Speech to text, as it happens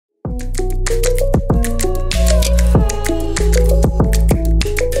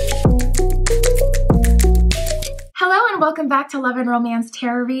welcome back to Love and Romance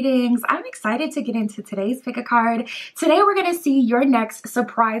Tarot Readings. I'm excited to get into today's pick a card. Today we're going to see your next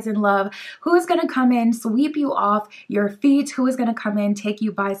surprise in love. Who is going to come in, sweep you off your feet? Who is going to come in, take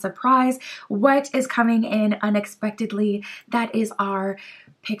you by surprise? What is coming in unexpectedly? That is our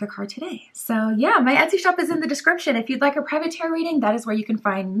pick a card today. So yeah, my Etsy shop is in the description. If you'd like a private tarot reading, that is where you can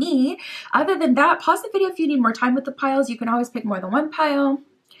find me. Other than that, pause the video if you need more time with the piles. You can always pick more than one pile.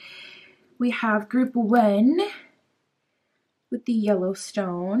 We have group 1 with the yellow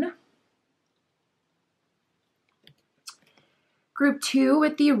stone. Group 2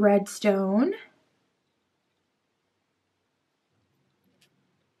 with the red stone.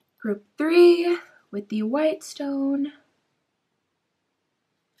 Group 3 with the white stone.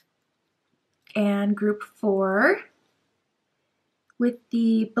 And group 4 with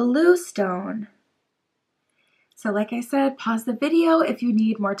the blue stone. So like I said, pause the video if you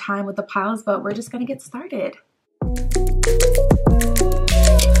need more time with the piles, but we're just gonna get started.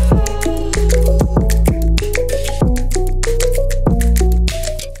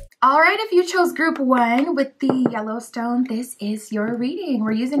 All right, if you chose group 1 with the yellow stone, this is your reading.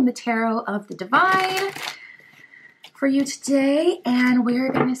 We're using the Tarot of the Divine for you today, and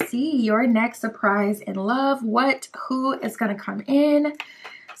we're gonna see your next surprise in love. Who is gonna come in,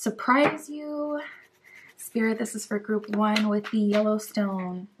 surprise you? Spirit, this is for group 1 with the yellow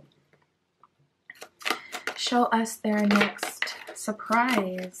stone. Show us their next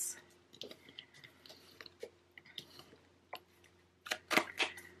surprise.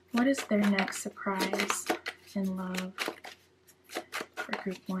 What is their next surprise in love for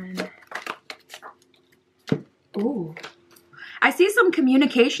group 1? Ooh. I see some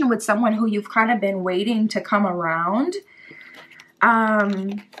communication with someone who you've kind of been waiting to come around.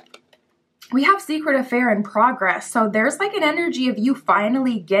 We have secret affair in progress. So there's like an energy of you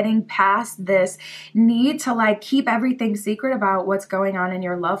finally getting past this need to like keep everything secret about what's going on in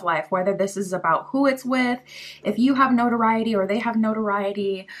your love life, whether this is about who it's with, if you have notoriety or they have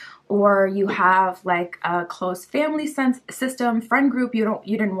notoriety, or you have like a close family system, friend group, you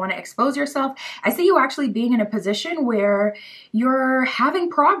didn't want to expose yourself. I see you actually being in a position where you're having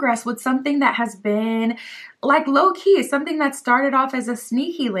progress with something that has been like low key, something that started off as a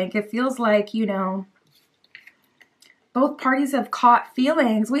sneaky link. It feels like, you know, both parties have caught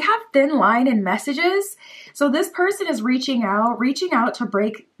feelings. We have thin line in messages. So this person is reaching out to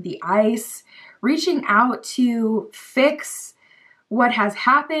break the ice, reaching out to fix what has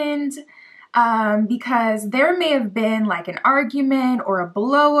happened, because there may have been like an argument or a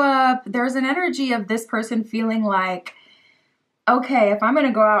blow up. There's an energy of this person feeling like, okay, if I'm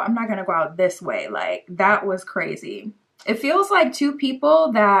gonna go out, I'm not gonna go out this way. Like, that was crazy. It feels like two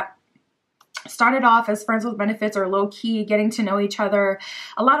people that started off as friends with benefits or low key, getting to know each other,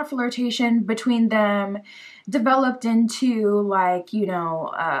 a lot of flirtation between them, developed into like, you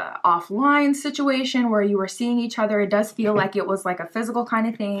know, offline situation where you were seeing each other. It does feel like it was like a physical kind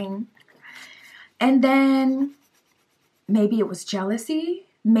of thing. And then maybe it was jealousy.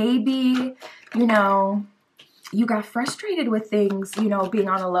 Maybe, you know, you got frustrated with things, you know, being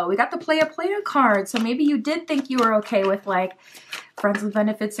on a low. We got the player card. So maybe you did think you were okay with like friends with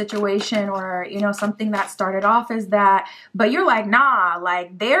benefits situation, or, you know, something that started off as that, but you're like, nah,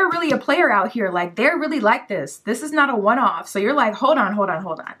 like they're really a player out here. Like they're really like this. This is not a one-off. So you're like, hold on.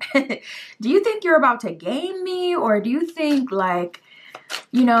 Do you think you're about to game me? Or do you think like,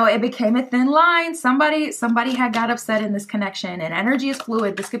 you know, it became a thin line? Somebody had got upset in this connection, and energy is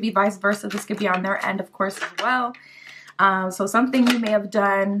fluid. This could be vice versa. This could be on their end, of course, as well. So something you may have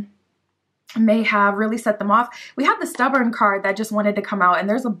done may have really set them off. We have the stubborn card that just wanted to come out, and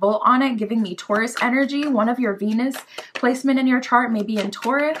there's a bull on it giving me Taurus energy. One of your Venus placement in your chart may be in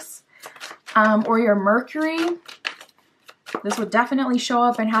Taurus, or your Mercury. This would definitely show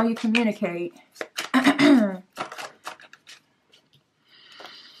up in how you communicate.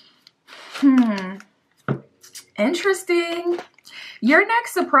 Interesting. Your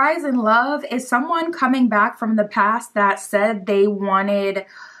next surprise in love is someone coming back from the past that said they wanted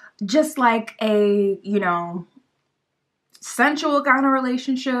just like a, you know, sensual kind of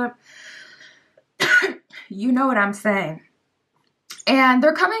relationship. You know what I'm saying. And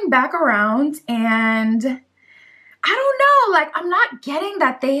they're coming back around, and I don't know, like I'm not getting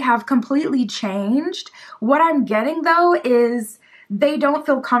that they have completely changed. What I'm getting though is they don't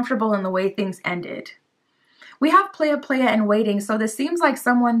feel comfortable in the way things ended. We have playa and waiting. So this seems like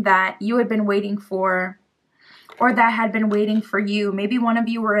someone that you had been waiting for, or that had been waiting for you. Maybe one of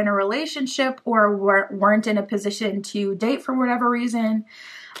you were in a relationship or weren't in a position to date for whatever reason.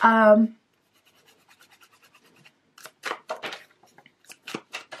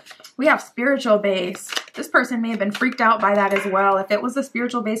 We have spiritual base. This person may have been freaked out by that as well. If it was a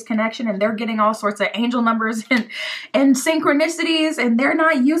spiritual based connection and they're getting all sorts of angel numbers and synchronicities and they're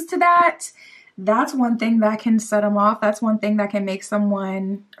not used to that, that's one thing that can set them off. That's one thing that can make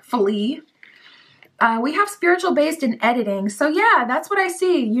someone flee. We have spiritual based in editing. So yeah, that's what I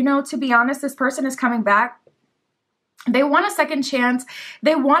see. You know, to be honest, this person is coming back. They want a second chance.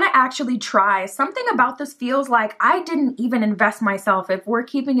 They want to actually try. Something about this feels like I didn't even invest myself. If we're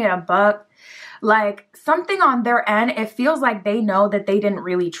keeping it a buck, like something on their end, it feels like they know that they didn't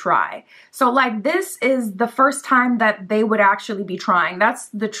really try. So like this is the first time that they would actually be trying. That's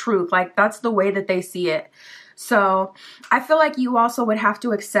the truth. Like that's the way that they see it. So I feel like you also would have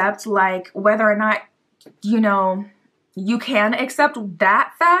to accept like whether or not, you know, you can accept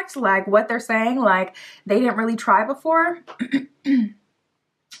that fact, like what they're saying, like they didn't really try before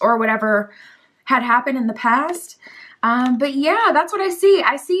or whatever had happened in the past. But yeah, that's what I see.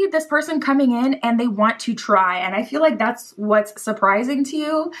 I see this person coming in and they want to try. And I feel like that's what's surprising to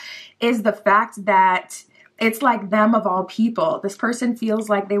you is the fact that it's like them of all people. This person feels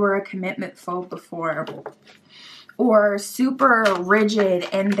like they were a commitment phobe before, or super rigid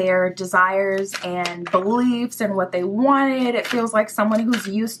in their desires and beliefs and what they wanted. It feels like someone who's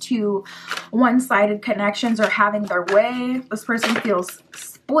used to one-sided connections or having their way. This person feels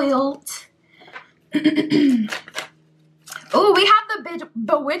spoiled. Oh, we have the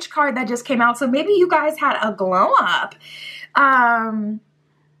Bewitched card that just came out. So maybe you guys had a glow up.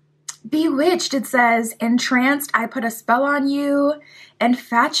 Bewitched, it says, entranced, I put a spell on you,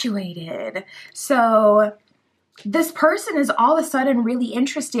 infatuated. So this person is all of a sudden really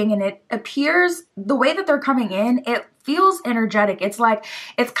interesting, and it appears the way that they're coming in, it feels energetic. It's like,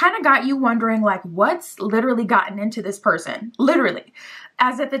 it's kind of got you wondering like what's literally gotten into this person, literally,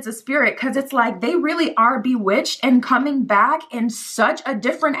 as if it's a spirit, because it's like they really are bewitched and coming back in such a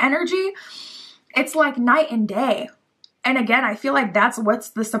different energy. It's like night and day. And again, I feel like that's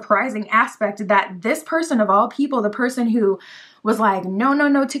what's the surprising aspect, that this person of all people, the person who was like,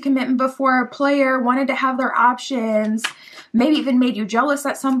 no to commitment before, a player, wanted to have their options, maybe even made you jealous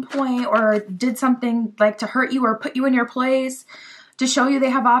at some point or did something like to hurt you or put you in your place to show you they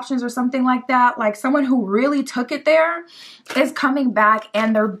have options or something like that. Like someone who really took it there is coming back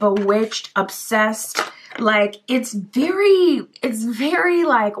and they're bewitched, obsessed. Like it's very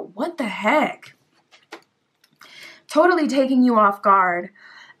like, what the heck? Totally taking you off guard.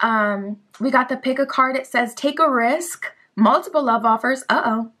 We got the PickACard. It says take a risk, multiple love offers,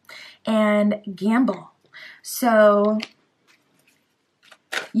 and gamble. So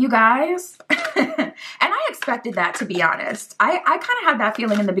you guys, and I expected that, to be honest. I kind of had that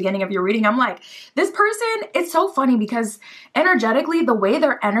feeling in the beginning of your reading. I'm like, this person, it's so funny because energetically, the way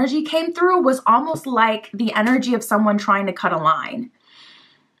their energy came through was almost like the energy of someone trying to cut a line.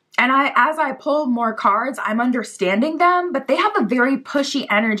 And as I pull more cards, I'm understanding them, but they have a very pushy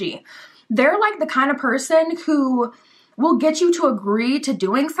energy. They're like the kind of person who will get you to agree to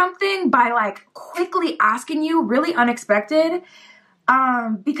doing something by like quickly asking you, really unexpected.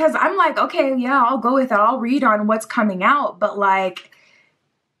 Because I'm like, okay, yeah, I'll go with it. I'll read on what's coming out. But like,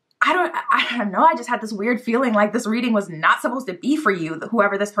 I don't know. I just had this weird feeling like this reading was not supposed to be for you,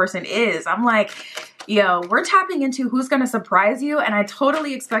 whoever this person is. I'm like, yo, we're tapping into who's going to surprise you. And I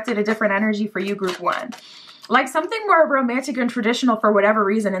totally expected a different energy for you, group one. Like something more romantic and traditional for whatever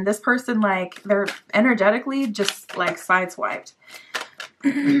reason. And this person, like, they're energetically just like sideswiped.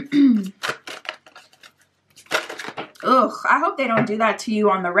 Ugh, I hope they don't do that to you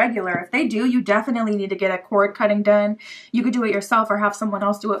on the regular. If they do, you definitely need to get a cord cutting done. You could do it yourself or have someone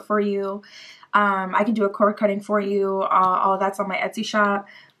else do it for you. I can do a cord cutting for you. All that's on my Etsy shop.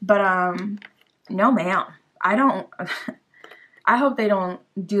 But no, ma'am. I don't... I hope they don't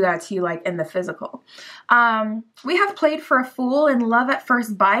do that to you like in the physical. We have played for a fool and love at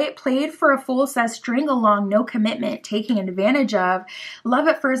first bite. Played for a fool says string along, no commitment, taking advantage of. Love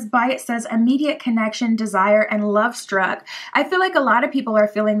at first bite says immediate connection, desire, and love struck. I feel like a lot of people are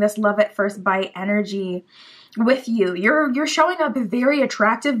feeling this love at first bite energy with you. You're showing up very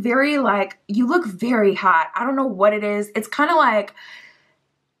attractive, very like, you look very hot. I don't know what it is. It's kind of like,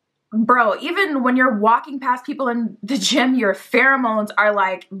 bro, even when you're walking past people in the gym, your pheromones are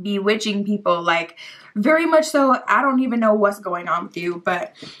like bewitching people, like very much so. I don't even know what's going on with you,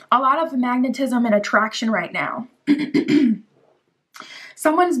 but a lot of magnetism and attraction right now.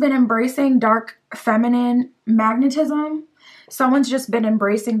 Someone's been embracing dark feminine magnetism. Someone's just been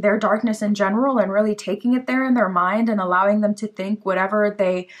embracing their darkness in general and really taking it there in their mind and allowing them to think whatever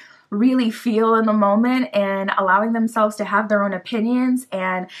they really feel in the moment and allowing themselves to have their own opinions.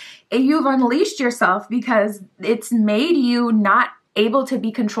 And you've unleashed yourself because it's made you not able to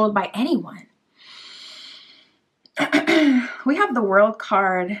be controlled by anyone. We have the World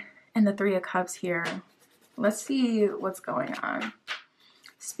card and the Three of Cups here. Let's see what's going on.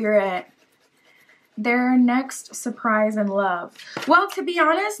 Spirit, their next surprise in love. Well, to be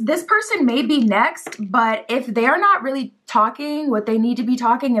honest, this person may be next, but if they're not really talking what they need to be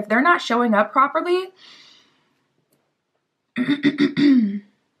talking, if they're not showing up properly, it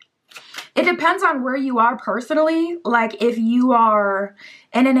depends on where you are personally. Like if you are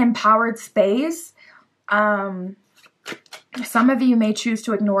in an empowered space, some of you may choose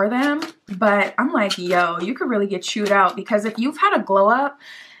to ignore them, but I'm like, yo, you could really get chewed out, because if you've had a glow up,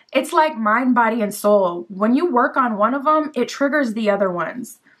 it's like mind, body, and soul. When you work on one of them, it triggers the other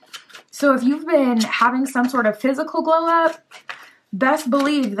ones. So if you've been having some sort of physical glow up, best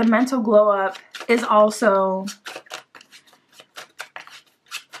believe the mental glow up is also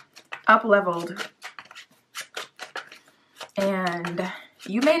up leveled. And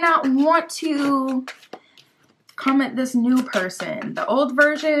you may not want to come at this new person. The old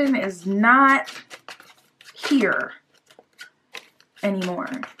version is not here anymore.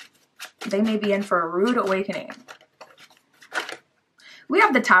 They may be in for a rude awakening. We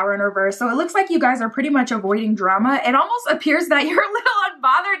have the Tower in reverse, so it looks like you guys are pretty much avoiding drama. It almost appears that you're a little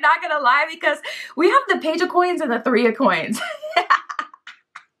unbothered, not gonna lie, because we have the Page of Coins and the Three of Coins.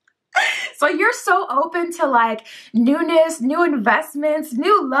 So you're so open to like newness, new investments,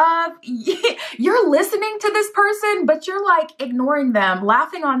 new love. You're listening to this person, but you're like ignoring them,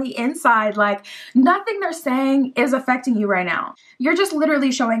 laughing on the inside. Like nothing they're saying is affecting you right now. You're just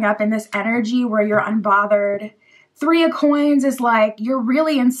literally showing up in this energy where you're unbothered. Three of Coins is like you're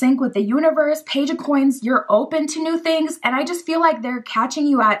really in sync with the universe. Page of Coins, you're open to new things. And I just feel like they're catching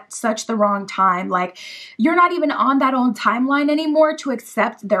you at such the wrong time. Like you're not even on that own timeline anymore to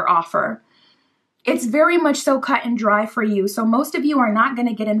accept their offer. It's very much so cut and dry for you. So most of you are not going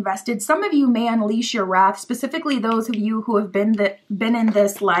to get invested. Some of you may unleash your wrath, specifically those of you who have been in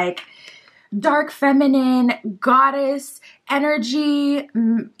this like dark feminine goddess energy,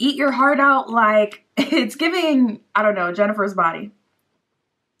 eat your heart out. Like it's giving, I don't know, Jennifer's Body.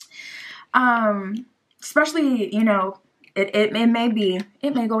 Especially, you know, it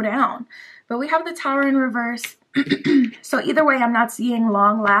may go down, but we have the Tower in reverse. So either way, I'm not seeing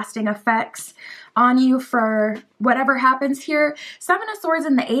long lasting effects on you for whatever happens here. Seven of Swords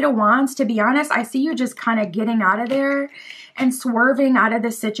and the Eight of Wands, to be honest, I see you just kind of getting out of there and swerving out of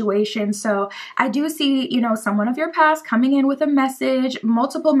this situation. So I do see, you know, someone of your past coming in with a message,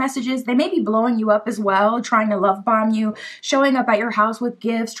 multiple messages. They may be blowing you up as well, trying to love bomb you, showing up at your house with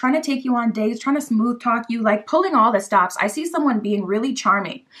gifts, trying to take you on dates, trying to smooth talk you, like pulling all the stops. I see someone being really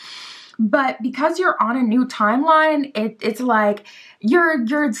charming. But because you're on a new timeline, it's like you're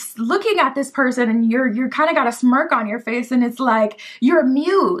looking at this person and you're kind of got a smirk on your face, and it's like you're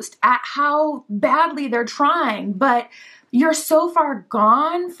amused at how badly they're trying, but you're so far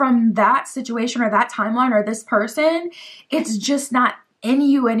gone from that situation or that timeline or this person, it's just not in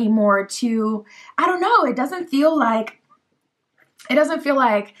you anymore to, I don't know, it doesn't feel like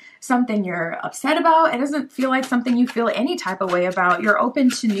something you're upset about. It doesn't feel like something you feel any type of way about. You're open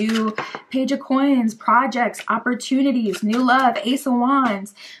to new Page of Coins, projects, opportunities, new love, Ace of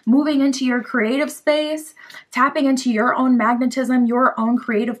Wands, moving into your creative space, tapping into your own magnetism, your own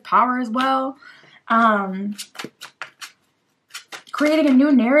creative power as well. Creating a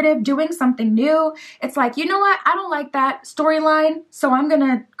new narrative, doing something new. It's like, you know what? I don't like that storyline, so I'm going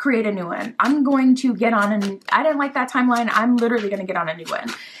to create a new one. I'm going to get on, and I didn't like that timeline. I'm literally going to get on a new one.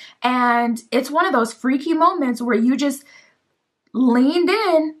 And it's one of those freaky moments where you just leaned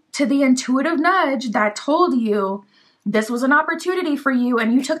in to the intuitive nudge that told you this was an opportunity for you,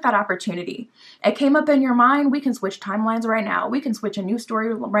 and you took that opportunity. It came up in your mind. We can switch timelines right now. We can switch a new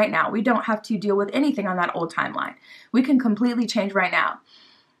story right now. We don't have to deal with anything on that old timeline. We can completely change right now.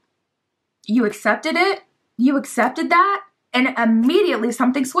 You accepted it. You accepted that, and immediately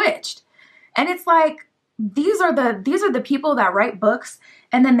something switched. And it's like, these are the people that write books,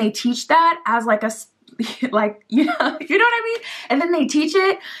 and then they teach that as like a, like, you know what I mean? And then they teach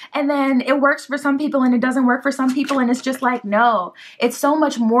it, and then it works for some people and it doesn't work for some people. And it's just like, no, it's so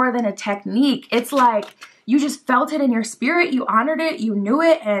much more than a technique. It's like, you just felt it in your spirit. You honored it. You knew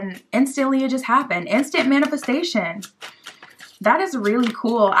it. And instantly it just happened. Instant manifestation. That is really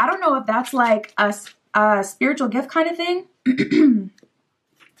cool. I don't know if that's like a spiritual gift kind of thing.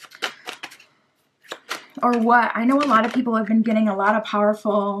 Or what. I know a lot of people have been getting a lot of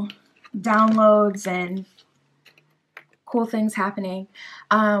powerful downloads and cool things happening.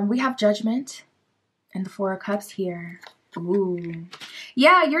 We have Judgment and the Four of Cups here. Ooh.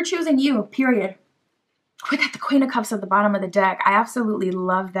 Yeah, you're choosing you, period. We got the Queen Queen of Cups at the bottom of the deck. I absolutely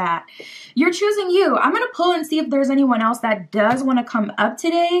love that. You're choosing you. I'm going to pull and see if there's anyone else that does want to come up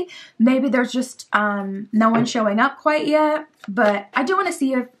today. Maybe there's just no one showing up quite yet. But I do want to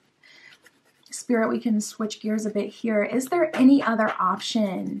see if, Spirit, we can switch gears a bit here. Is there any other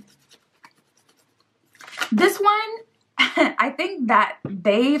option? This one, I think that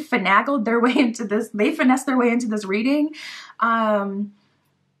they finagled their way into this. They finessed their way into this reading,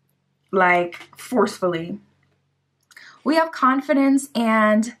 like forcefully. We have confidence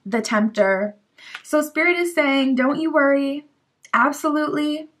and the Tempter. So Spirit is saying, don't you worry.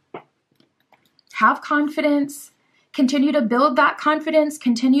 Absolutely. Have confidence. Continue to build that confidence.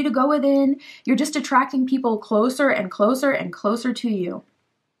 Continue to go within. You're just attracting people closer and closer and closer to you.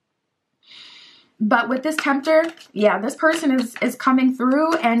 But with this Tempter, yeah, this person is coming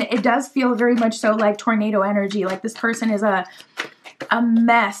through, and it does feel very much so like tornado energy. Like this person is a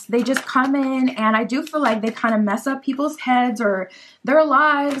mess. They just come in, and I do feel like they kind of mess up people's heads or their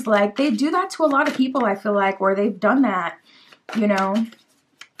lives. Like they do that to a lot of people, I feel like, where they've done that, you know,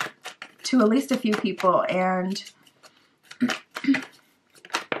 to at least a few people. And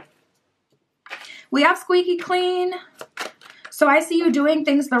we have squeaky clean. So I see you doing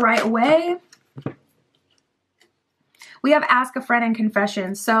things the right way. We have ask a friend and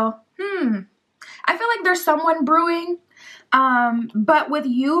confession. So, I feel like there's someone brewing. But with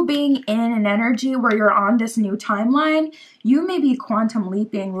you being in an energy where you're on this new timeline, you may be quantum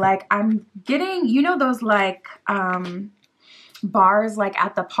leaping. Like I'm getting, you know, those like, bars like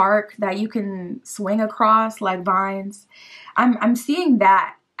at the park that you can swing across like vines. I'm seeing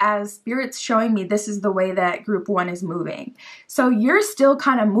that as Spirit's showing me this is the way that group one is moving. So you're still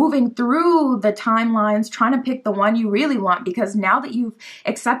kind of moving through the timelines, trying to pick the one you really want, because now that you've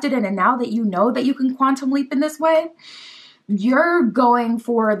accepted it and now that you know that you can quantum leap in this way, you're going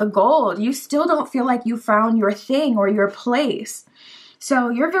for the gold. You still don't feel like you found your thing or your place. So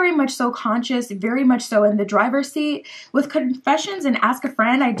you're very much so conscious, very much so in the driver's seat. With confessions and ask a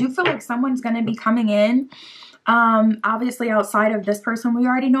friend, I do feel like someone's going to be coming in. Obviously outside of this person we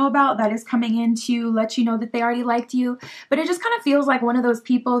already know about, that is coming in to let you know that they already liked you. But it just kind of feels like one of those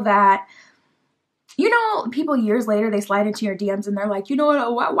people that, you know, people years later, they slide into your DMs and they're like, you know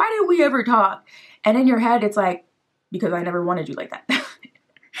what, why did we ever talk? And in your head, it's like, because I never wanted you like that.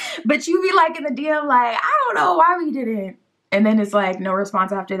 But you be like in the DM like, I don't know why we didn't. And then it's like no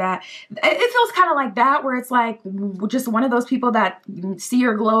response after that. It feels kind of like that, where it's like just one of those people that see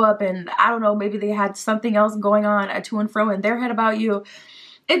your glow up and I don't know, maybe they had something else going on, a to and fro in their head about you.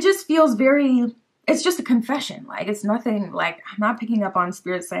 It just feels very, it's just a confession. Like it's nothing, like I'm not picking up on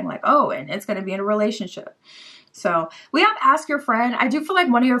Spirit saying like, oh, and it's going to be in a relationship. So we have ask your friend. I do feel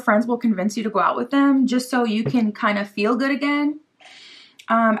like one of your friends will convince you to go out with them just so you can kind of feel good again.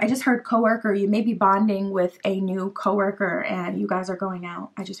 I just heard coworker. You may be bonding with a new coworker and you guys are going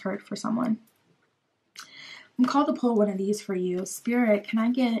out. I just heard for someone. I'm called to pull one of these for you. Spirit, can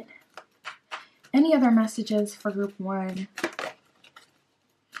I get any other messages for group one?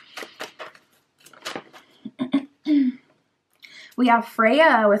 We have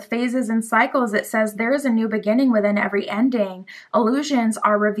Freya with phases and cycles. It says there is a new beginning within every ending. Illusions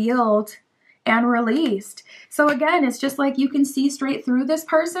are revealed and released. So again, it's just like you can see straight through this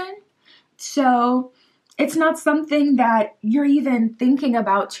person. So it's not something that you're even thinking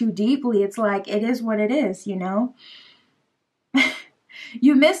about too deeply. It's like, it is what it is, you know?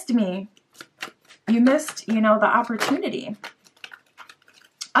 You missed me. You missed, you know, the opportunity.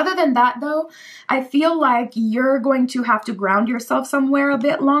 Other than that, though, I feel like you're going to have to ground yourself somewhere a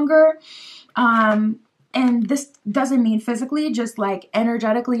bit longer. And this doesn't mean physically, just like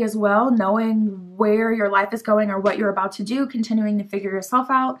energetically as well, knowing where your life is going or what you're about to do, continuing to figure yourself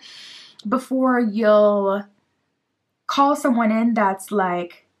out before you'll call someone in that's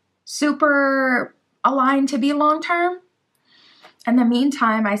like super aligned to be long-term. In the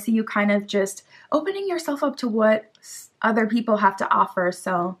meantime, I see you kind of just opening yourself up to what other people have to offer.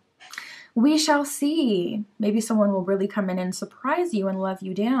 So we shall see. Maybe someone will really come in and surprise you and love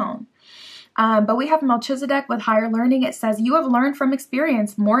you down. But we have Melchizedek with higher learning. It says, you have learned from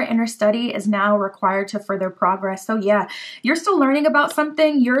experience. More inner study is now required to further progress. So yeah, you're still learning about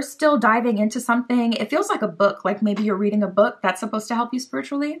something. You're still diving into something. It feels like a book, like maybe you're reading a book that's supposed to help you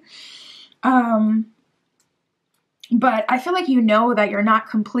spiritually. But I feel like you know that you're not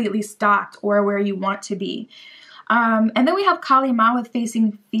completely stocked or where you want to be. And then we have Kali Ma with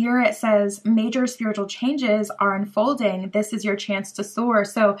facing fear. It says major spiritual changes are unfolding. This is your chance to soar.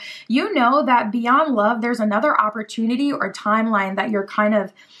 So you know that beyond love, there's another opportunity or timeline that you're kind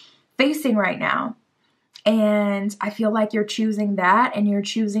of facing right now. And I feel like you're choosing that, and you're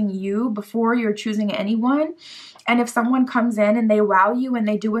choosing you before you're choosing anyone. And if someone comes in and they wow you and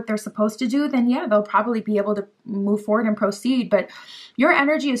they do what they're supposed to do, then yeah, they'll probably be able to move forward and proceed. But your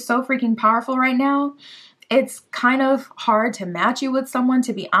energy is so freaking powerful right now. It's kind of hard to match you with someone,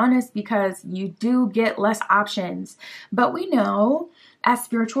 to be honest, because you do get less options. But we know as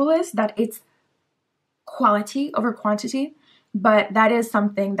spiritualists that it's quality over quantity. But that is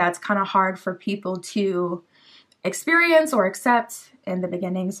something that's kind of hard for people to experience or accept in the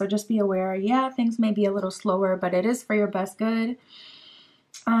beginning. So just be aware, yeah, things may be a little slower, but it is for your best good.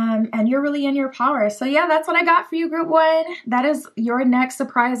 And you're really in your power. So yeah, that's what I got for you, group 1. That is your next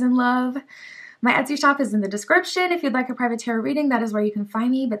surprise in love. My Etsy shop is in the description. If you'd like a private tarot reading, that is where you can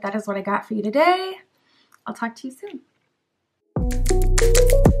find me. But that is what I got for you today. I'll talk to you soon.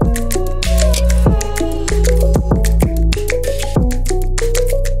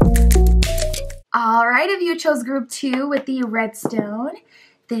 All right, if you chose group 2 with the redstone,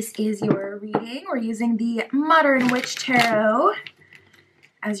 this is your reading. We're using the Modern Witch Tarot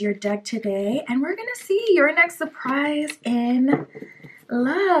as your deck today, and we're gonna see your next surprise in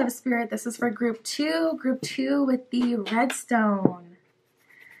love. Spirit, this is for group 2 with the redstone.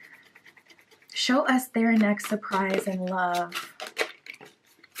 Show us their next surprise in love.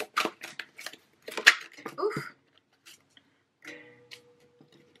 Oof.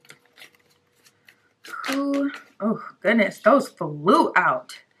 Oh goodness, those flew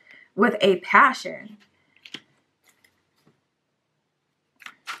out with a passion.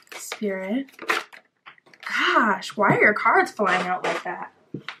 Spirit. Gosh, why are your cards flying out like that?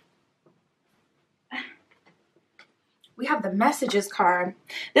 We have the messages card.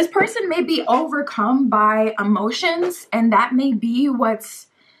 This person may be overcome by emotions, and that may be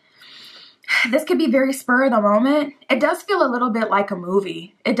this could be very spur of the moment. It does feel a little bit like a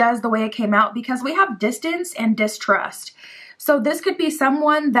movie. It does, the way it came out, because we have distance and distrust. So this could be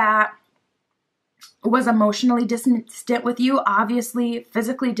someone that was emotionally distant with you, obviously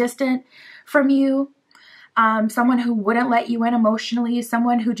physically distant from you. Someone who wouldn't let you in emotionally,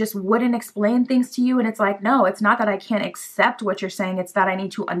 someone who just wouldn't explain things to you. And it's like, no, it's not that I can't accept what you're saying. It's that I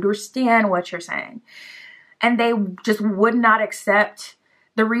need to understand what you're saying. And they just would not accept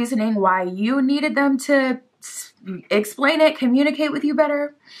the reasoning why you needed them to explain it, communicate with you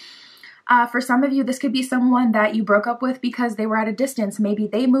better. For some of you, this could be someone that you broke up with because they were at a distance. Maybe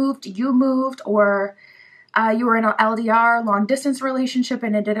they moved, you moved, or you were in an LDR, long distance relationship,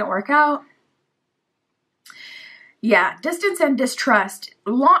 and it didn't work out. Yeah, distance and distrust.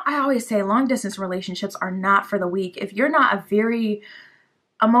 I always say long distance relationships are not for the weak. If you're not a very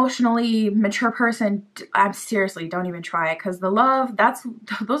emotionally mature person, I'm seriously, don't even try it, because the love,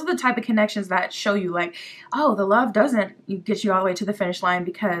 those are the type of connections that show you like, oh, the love doesn't get you all the way to the finish line,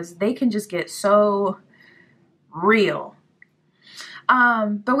 because they can just get so real.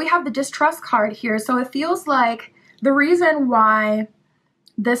 But we have the distrust card here. So it feels like the reason why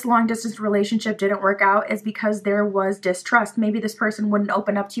this long distance relationship didn't work out is because there was distrust. Maybe this person wouldn't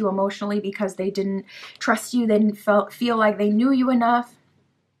open up to you emotionally because they didn't trust you. They didn't feel like they knew you enough.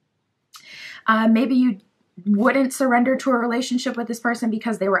 Maybe you wouldn't surrender to a relationship with this person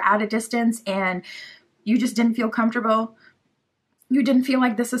because they were at a distance and you just didn't feel comfortable. You didn't feel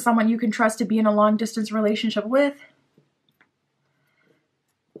like this is someone you can trust to be in a long distance relationship with.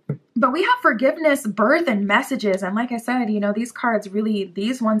 But we have forgiveness, birth, and messages. And like I said, you know, these cards really,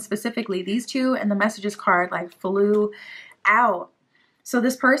 these ones specifically, these two and the messages card like flew out. So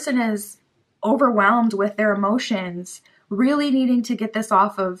this person is overwhelmed with their emotions, really needing to get this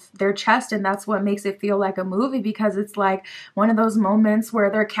off of their chest. And that's what makes it feel like a movie, because it's like one of those moments where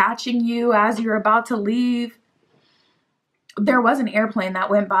they're catching you as you're about to leave. There was an airplane that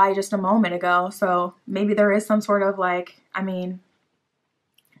went by just a moment ago. So maybe there is some sort of like, I mean,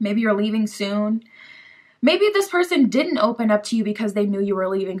 maybe you're leaving soon. Maybe this person didn't open up to you because they knew you were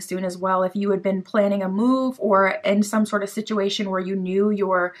leaving soon as well. If you had been planning a move or in some sort of situation where you knew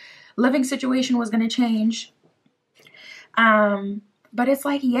your living situation was going to change. But it's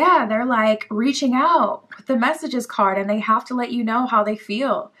like, yeah, they're like reaching out with the messages card, and they have to let you know how they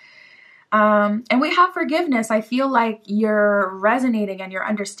feel. And we have forgiveness. I feel like you're resonating and you're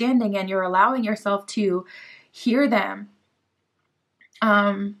understanding and you're allowing yourself to hear them.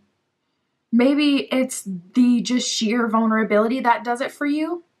 Maybe it's the just sheer vulnerability that does it for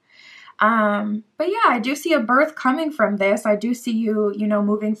you. But yeah, I do see a birth coming from this. I do see you, you know,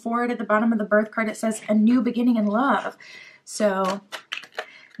 moving forward. At the bottom of the birth card, it says a new beginning in love. So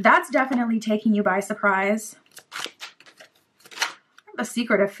that's definitely taking you by surprise. The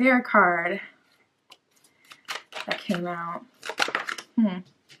secret affair card that came out.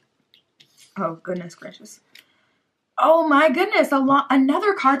 Oh, goodness gracious. Oh my goodness,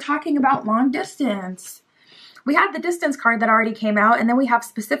 another card talking about long distance. We had the distance card that already came out, and then we have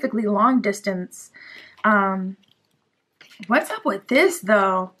specifically long distance. What's up with this,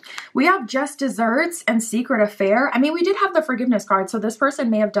 though? We have just desserts and secret affair. I mean, we did have the forgiveness card, so this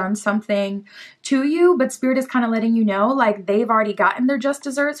person may have done something to you, but Spirit is kind of letting you know, like, they've already gotten their just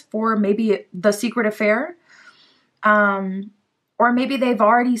desserts for maybe the secret affair. Or maybe they've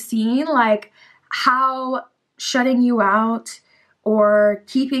already seen, like, how shutting you out or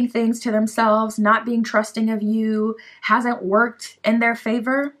keeping things to themselves, not being trusting of you, hasn't worked in their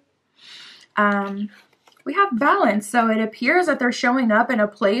favor. We have balance. So it appears that they're showing up in a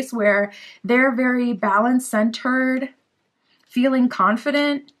place where they're very balance centered, feeling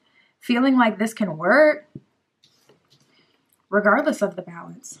confident, feeling like this can work, regardless of the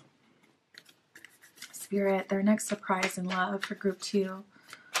balance. Spirit, their next surprise in love for group 2.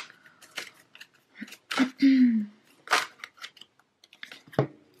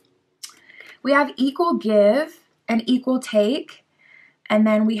 We have equal give and equal take. And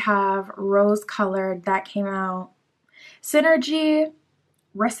then we have rose colored that came out. Synergy,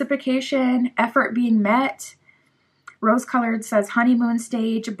 reciprocation, effort being met. Rose colored says honeymoon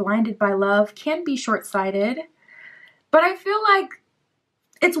stage, blinded by love, can be short-sighted. But I feel like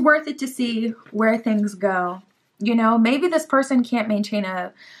it's worth it to see where things go. You know, maybe this person can't maintain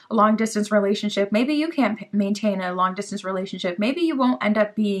a long distance relationship. Maybe you can't maintain a long distance relationship. Maybe you won't end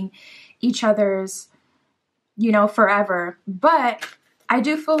up being each other's, you know, forever. But I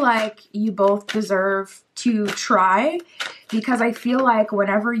do feel like you both deserve to try, because I feel like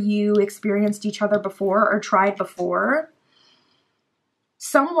whenever you experienced each other before or tried before,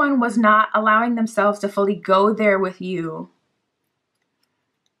 someone was not allowing themselves to fully go there with you.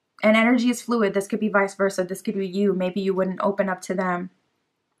 And energy is fluid. This could be vice versa. This could be you. Maybe you wouldn't open up to them.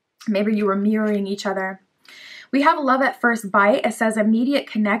 Maybe you were mirroring each other. We have love at first bite. It says immediate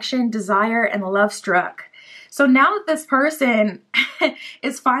connection, desire, and love struck. So now that this person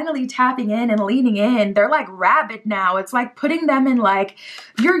is finally tapping in and leaning in, they're like rabid now. It's like putting them in, like,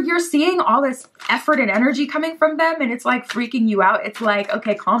 you're seeing all this effort and energy coming from them, and it's like freaking you out. It's like,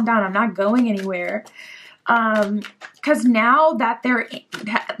 okay, calm down. I'm not going anywhere. Because now that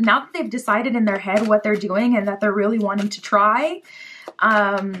they've decided in their head what they're doing and that they're really wanting to try,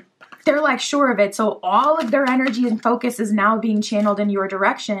 they're like sure of it. So all of their energy and focus is now being channeled in your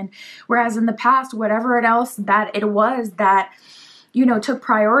direction. Whereas in the past, whatever else that it was that, you know, took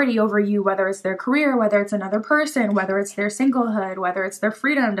priority over you, whether it's their career, whether it's another person, whether it's their singlehood, whether it's their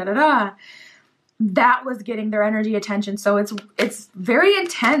freedom, that was getting their energy attention. So it's very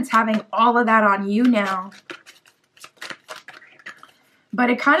intense having all of that on you now.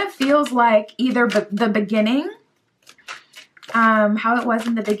 But it kind of feels like either the beginning, how it was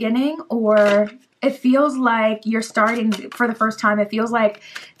in the beginning, or it feels like you're starting for the first time. It feels like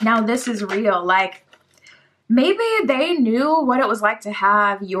now this is real. Like maybe they knew what it was like to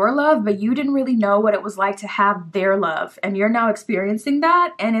have your love, but you didn't really know what it was like to have their love. And you're now experiencing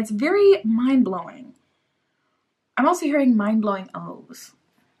that, and it's very mind-blowing. I'm also hearing mind-blowing O's.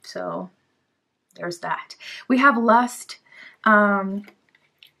 So there's that. We have lust,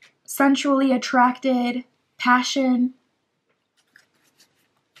 sensually attracted, passion,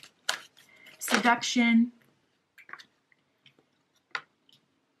 seduction.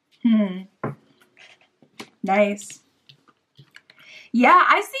 Nice. Yeah,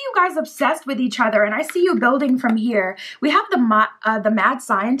 I see you guys obsessed with each other, and I see you building from here. We have the mad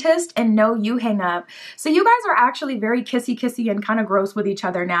scientist and no you hang up. So you guys are actually very kissy and kind of gross with each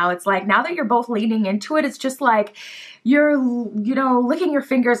other now. It's like now that you're both leaning into it, it's just like you're, you know, licking your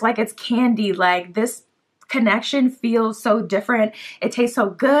fingers like it's candy. Like this connection feels so different. It tastes so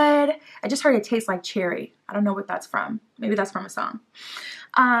good. I just heard it tastes like cherry. I don't know what that's from. Maybe that's from a song.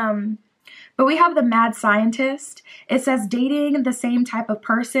 But we have the mad scientist. It says dating the same type of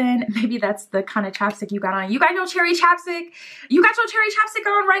person. Maybe that's the kind of chapstick you got on. You got no cherry chapstick? You got your cherry chapstick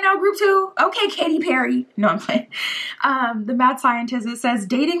on right now, group 2? Okay, Katy Perry. No, I'm playing. The mad scientist, it says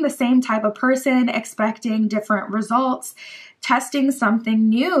dating the same type of person, expecting different results, testing something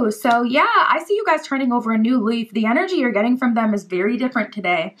new. So yeah, I see you guys turning over a new leaf. The energy you're getting from them is very different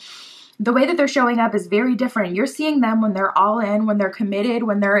today. The way that they're showing up is very different. You're seeing them when they're all in, when they're committed,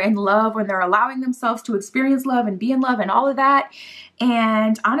 when they're in love, when they're allowing themselves to experience love and be in love and all of that.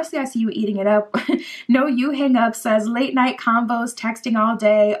 And honestly, I see you eating it up. No, you hang up says late night convos, texting all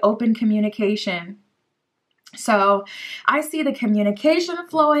day, open communication. So I see the communication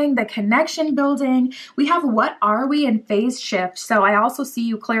flowing, the connection building. We have what are we in phase shift. So I also see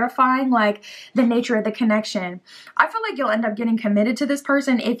you clarifying like the nature of the connection. I feel like you'll end up getting committed to this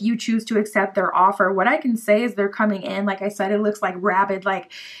person if you choose to accept their offer. What I can say is they're coming in, like I said, it looks like rabid, like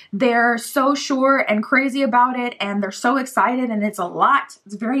they're so sure and crazy about it, and they're so excited, and it's a lot.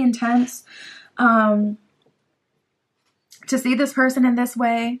 It's very intense to see this person in this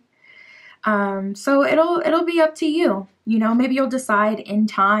way. So it'll be up to you. You know, maybe you'll decide in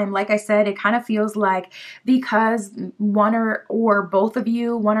time. Like I said, it kind of feels like because one or both of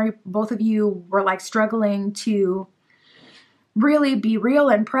you were like struggling to really be real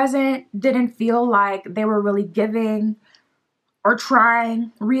and present, didn't feel like they were really giving or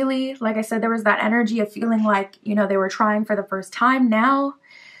trying really. Like I said, there was that energy of feeling like, you know, they were trying for the first time now.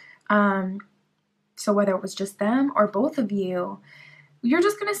 So whether it was just them or both of you, you're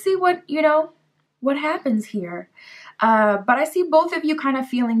just going to see what, you know, what happens here. But I see both of you kind of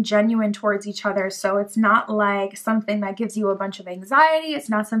feeling genuine towards each other. So it's not like something that gives you a bunch of anxiety. It's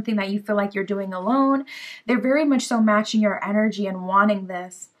not something that you feel like you're doing alone. They're very much so matching your energy and wanting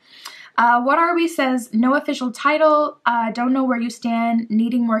this. What are we says, no official title, don't know where you stand,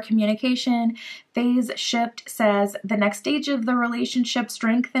 needing more communication. Phase shift says the next stage of the relationship,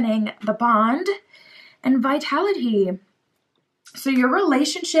 strengthening the bond and vitality. So your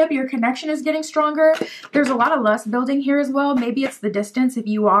relationship, your connection is getting stronger. There's a lot of lust building here as well. Maybe it's the distance if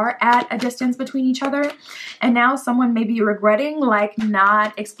you are at a distance between each other. And now someone may be regretting like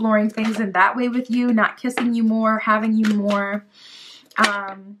not exploring things in that way with you, not kissing you more, having you more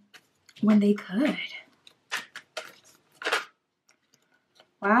when they could.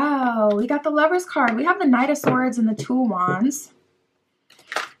 Wow, we got the Lovers card. We have the Knight of Swords and the Two of Wands.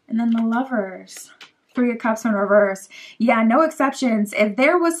 And then the Lovers. Three of Cups in reverse. Yeah, no exceptions. If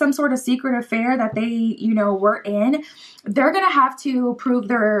there was some sort of secret affair that they, you know, were in, they're going to have to prove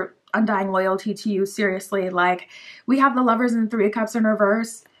their undying loyalty to you. Seriously. Like, we have the Lovers and the Three of Cups in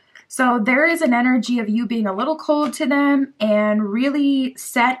reverse. So there is an energy of you being a little cold to them and really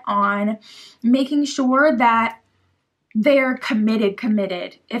set on making sure that they're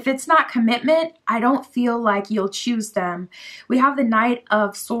committed. If it's not commitment, I don't feel like you'll choose them. We have the Knight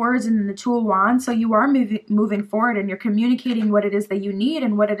of Swords and the Two of Wands. So you are moving forward and you're communicating what it is that you need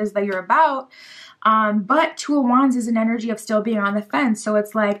and what it is that you're about. But Two of Wands is an energy of still being on the fence. So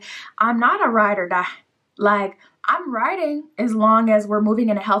it's like, I'm not a ride or die. Like, I'm riding as long as we're moving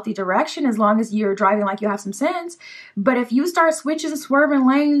in a healthy direction, as long as you're driving like you have some sense. But if you start switching, swerving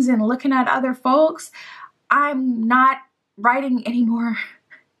lanes and looking at other folks, I'm not riding anymore.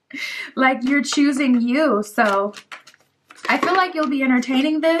 Like, you're choosing you. So I feel like you'll be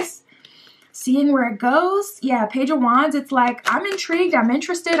entertaining this, seeing where it goes. Yeah, Page of Wands, it's like, I'm intrigued, I'm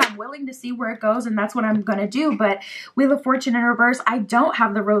interested, I'm willing to see where it goes, and that's what I'm going to do. But Wheel of Fortune in reverse, I don't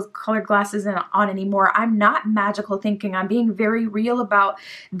have the rose-colored glasses on anymore. I'm not magical thinking. I'm being very real about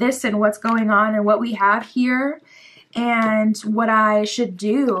this and what's going on and what we have here. And what I should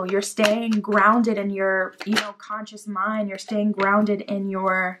do. You're staying grounded in your, you know, conscious mind. You're staying grounded in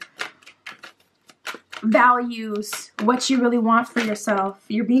your values, what you really want for yourself.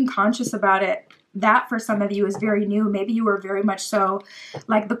 You're being conscious about it. That for some of you is very new. Maybe you were very much so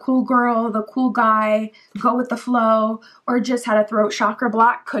like the cool girl, the cool guy, go with the flow, or just had a throat chakra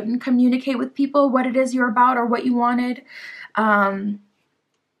block, couldn't communicate with people what it is you're about or what you wanted.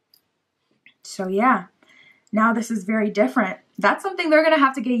 So yeah. Now this is very different. That's something they're going to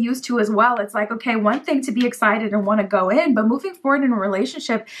have to get used to as well. It's like, okay, one thing to be excited and want to go in, but moving forward in a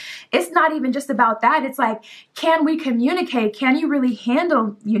relationship, it's not even just about that. It's like, can we communicate? Can you really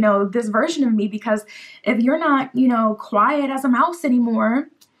handle, you know, this version of me? Because if you're not, you know, quiet as a mouse anymore,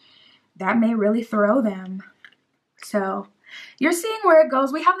 that may really throw them. So you're seeing where it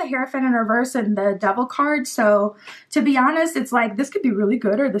goes. We have the Hierophant in reverse and the Devil card. So to be honest, it's like this could be really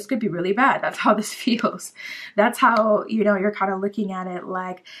good or this could be really bad. That's how this feels. That's how, you know, you're kind of looking at it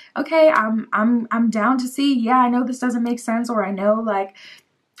like, okay, I'm down to see. Yeah, I know this doesn't make sense, or I know like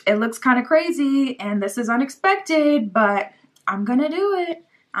it looks kind of crazy and this is unexpected, but I'm going to do it.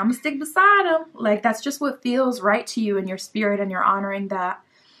 I'm going to stick beside him. Like, that's just what feels right to you in your spirit, and you're honoring that.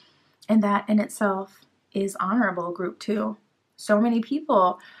 And that in itself is honorable, group 2. So many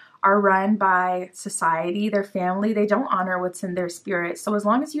people are run by society, their family. They don't honor what's in their spirit. So as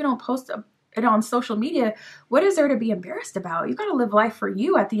long as you don't post it on social media, what is there to be embarrassed about? You got to live life for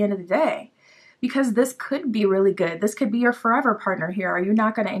you at the end of the day, because this could be really good. This could be your forever partner here. Are you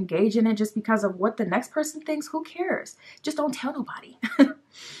not going to engage in it just because of what the next person thinks? Who cares? Just don't tell nobody.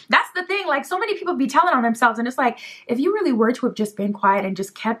 That's the thing. Like, so many people be telling on themselves, and it's like, if you really were to have just been quiet and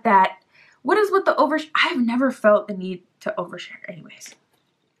just kept that What is with the I've never felt the need to overshare. Anyways,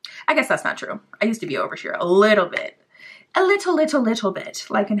 I guess that's not true. I used to be overshare a little bit. A little bit,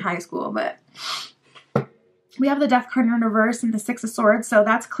 like in high school, but we have the Death card in reverse and the Six of Swords, so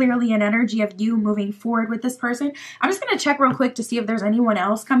that's clearly an energy of you moving forward with this person. I'm just going to check real quick to see if there's anyone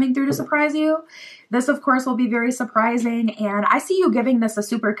else coming through to surprise you. This, of course, will be very surprising, and I see you giving this a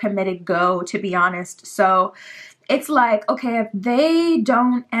super committed go, to be honest. So it's like, okay, if they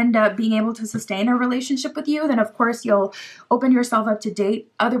don't end up being able to sustain a relationship with you, then of course you'll open yourself up to date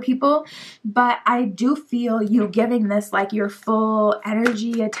other people. But I do feel you giving this like your full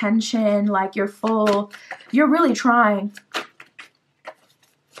energy, attention, like you're really trying.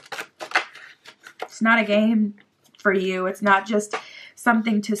 It's not a game for you. It's not just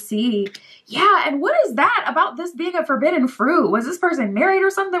something to see. Yeah, and what is that about this being a forbidden fruit? Was this person married or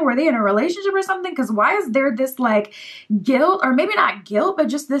something? Were they in a relationship or something? Because why is there this like guilt, or maybe not guilt, but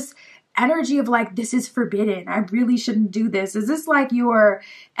just this energy of like, this is forbidden. I really shouldn't do this. Is this like your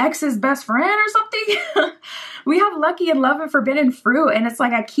ex's best friend or something? We have lucky and love and forbidden fruit. And it's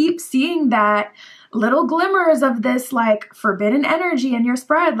like, I keep seeing that little glimmers of this like forbidden energy in your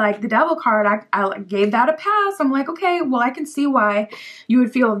spread, like the Devil card. I gave that a pass. I'm like, okay, well, I can see why you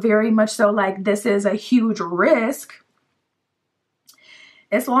would feel very much so like this is a huge risk.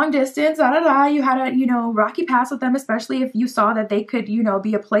 It's long distance, You had a, rocky pass with them, especially if you saw that they could,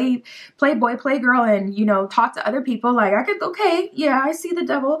 be a playboy, playgirl and, talk to other people. Like, okay, yeah, I see the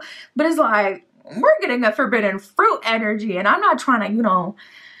Devil, but it's like, we're getting a forbidden fruit energy, and I'm not trying to,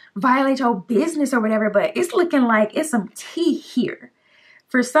 violate your business or whatever, but it's looking like it's some tea here.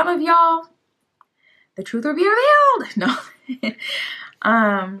 For some of y'all, the truth will be revealed. No.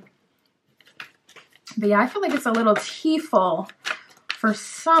 But yeah, I feel like it's a little teaful for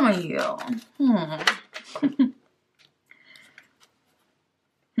some of you.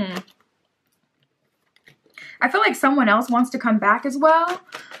 I feel like someone else wants to come back as well.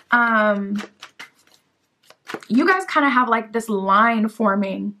 You guys kind of have like this line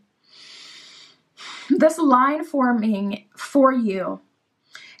forming. This line forming for you.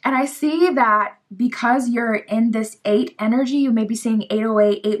 And I see that because you're in this 8 energy, you may be seeing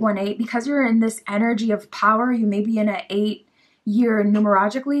 808, 818. Because you're in this energy of power, you may be in an 8 year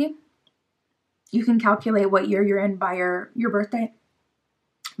numerologically. You can calculate what year you're in by your birthday.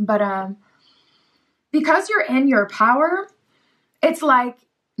 But because you're in your power, it's like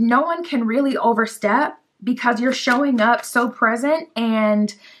no one can really overstep because you're showing up so present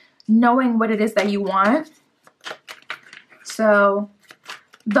and knowing what it is that you want. So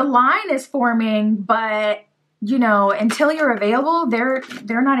the line is forming, but until you're available, they're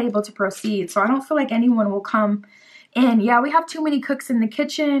not able to proceed. So I don't feel like anyone will come in. Yeah, we have too many cooks in the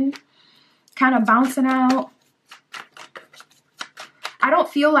kitchen, kind of bouncing out. I don't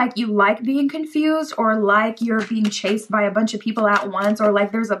feel like you like being confused or like you're being chased by a bunch of people at once or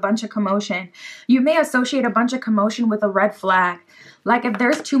like there's a bunch of commotion. You may associate a bunch of commotion with a red flag. Like if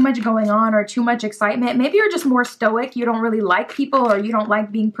there's too much going on or too much excitement, maybe you're just more stoic. You don't really like people or you don't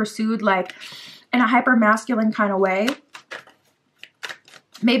like being pursued like in a hyper masculine kind of way.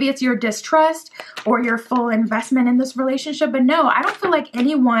 Maybe it's your distrust or your full investment in this relationship. But no, I don't feel like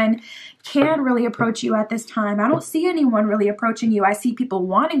anyone can really approach you at this time. I don't see anyone really approaching you. I see people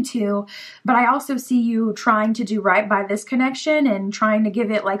wanting to, but I also see you trying to do right by this connection and trying to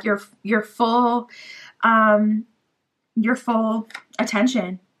give it like your full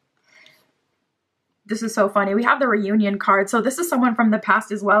attention. This is so funny. We have the reunion card. So this is someone from the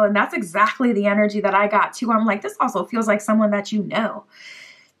past as well. And that's exactly the energy that I got too. I'm like, this also feels like someone that you know.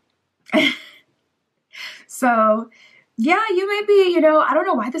 So yeah, you may be, I don't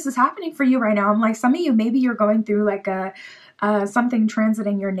know why this is happening for you right now. I'm like, some of you, maybe you're going through like something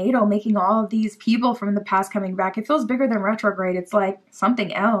transiting your natal, making all of these people from the past coming back. It feels bigger than retrograde. It's like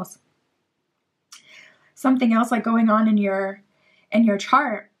something else like going on in your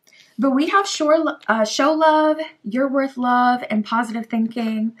chart. But we have show love, you're worth love, and positive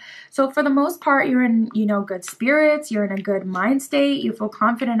thinking. So for the most part, you're in, good spirits. You're in a good mind state. You feel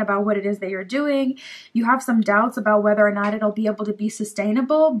confident about what it is that you're doing. You have some doubts about whether or not it'll be able to be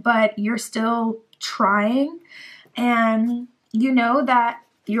sustainable, but you're still trying. And you know that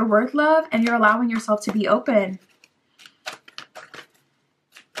you're worth love and you're allowing yourself to be open.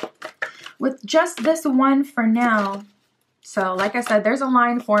 With just this one for now. So like I said, there's a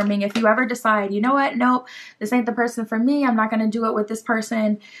line forming. If you ever decide, you know what, nope, this ain't the person for me. I'm not going to do it with this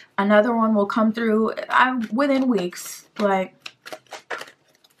person. Another one will come through within weeks, like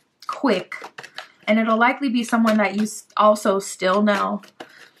quick. And it'll likely be someone that you also still know.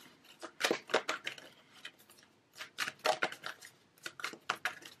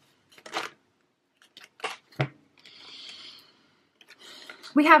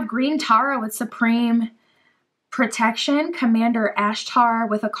 We have Green Tara with Supreme Protection, Commander Ashtar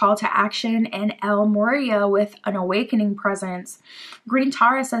with a call to action, and El Moria with an awakening presence. Green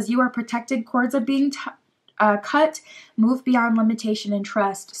Tara says you are protected, cords are being cut, move beyond limitation and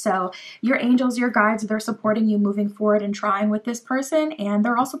trust. So your angels, your guides, they're supporting you moving forward and trying with this person, and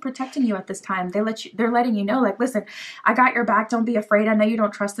they're also protecting you at this time. They're letting you know, like, listen, I got your back. Don't be afraid. I know you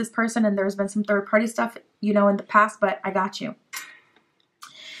don't trust this person, and there's been some third party stuff, you know, in the past, but I got you.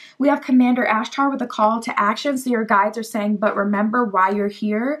 We have Commander Ashtar with a call to action. So your guides are saying, but remember why you're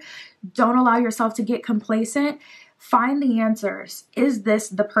here. Don't allow yourself to get complacent. Find the answers. Is this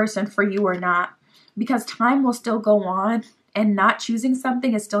the person for you or not? Because time will still go on, and not choosing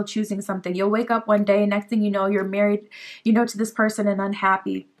something is still choosing something. You'll wake up one day, next thing you know, you're married, you know, to this person and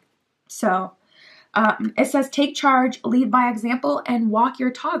unhappy. So it says take charge, lead by example, and walk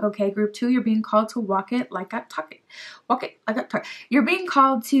your talk. Okay, group 2, you're being called to walk it like I talk it. Walk it like I talk. You're being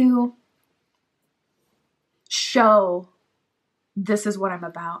called to show this is what I'm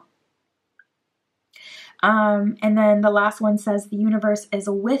about. And then the last one says the universe is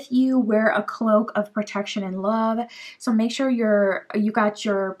with you. Wear a cloak of protection and love. So make sure you got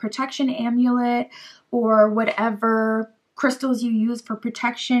your protection amulet or whatever crystals you use for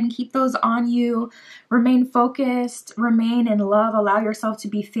protection. Keep those on you. Remain focused. Remain in love. Allow yourself to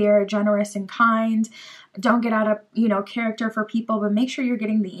be fair, generous, and kind. Don't get out of, you know, character for people, but make sure you're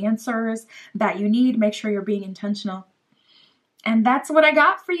getting the answers that you need. Make sure you're being intentional. And that's what I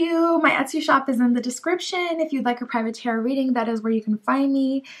got for you. My Etsy shop is in the description. If you'd like a private tarot reading, that is where you can find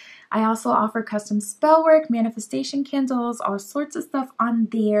me. I also offer custom spell work, manifestation candles, all sorts of stuff on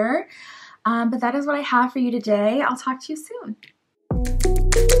there. But that is what I have for you today. I'll talk to you soon.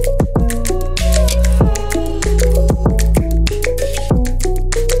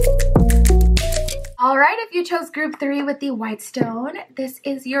 All right, if you chose group 3 with the white stone, this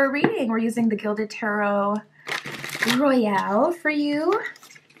is your reading. We're using the Gilded Tarot Royale for you,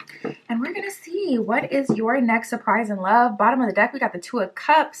 and we're gonna see what is your next surprise in love. Bottom of the deck, we got the 2 of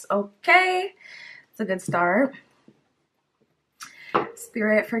Cups. Okay, it's a good start.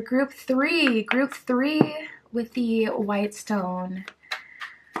 Spirit for group 3 with the white stone,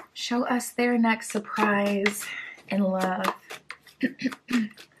 show us their next surprise in love.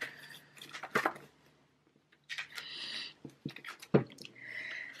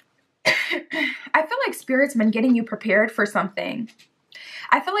 I feel like Spirit's been getting you prepared for something.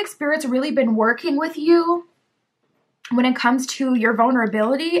 I feel like Spirit's really been working with you when it comes to your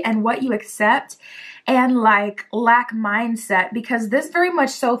vulnerability and what you accept and like lack mindset, because this very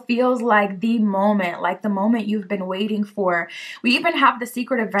much so feels like the moment you've been waiting for. We even have the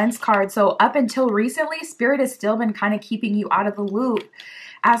secret events card. So up until recently, Spirit has still been kind of keeping you out of the loop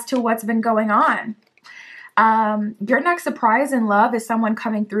as to what's been going on. Your next surprise in love is someone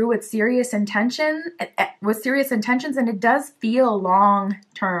coming through with serious intentions, and it does feel long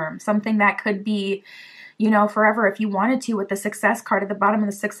term, something that could be, you know, forever if you wanted to. With the success card at the bottom of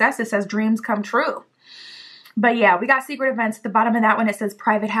the success, it says dreams come true. But yeah, we got secret events at the bottom of that one. It says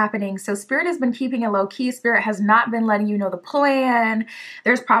private happenings. So Spirit has been keeping it low key. Spirit has not been letting you know the plan.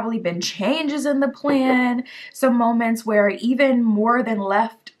 There's probably been changes in the plan. Some moments where even more than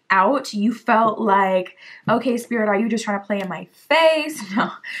left out, you felt like, okay, Spirit, are you just trying to play in my face? No,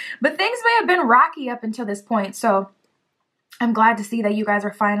 but things may have been rocky up until this point. So I'm glad to see that you guys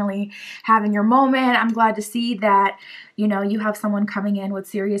are finally having your moment. I'm glad to see that, you know, you have someone coming in with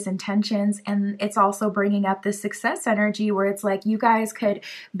serious intentions, and it's also bringing up this success energy where it's like you guys could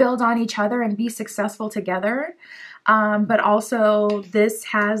build on each other and be successful together. But also this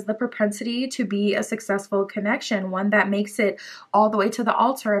has the propensity to be a successful connection, one that makes it all the way to the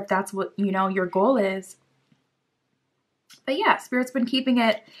altar if that's what, you know, your goal is. But yeah, Spirit's been keeping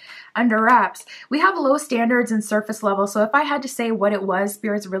it under wraps. We have low standards and surface level. So if I had to say what it was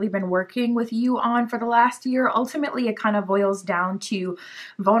Spirit's really been working with you on for the last year, ultimately it kind of boils down to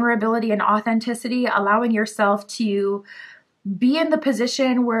vulnerability and authenticity, allowing yourself to be in the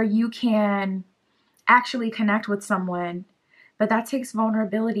position where you can actually connect with someone. But that takes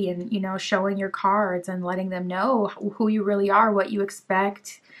vulnerability and, you know, showing your cards and letting them know who you really are, what you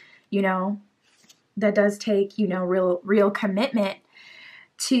expect. You know, that does take, you know, real commitment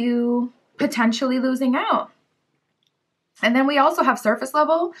to potentially losing out. And then we also have surface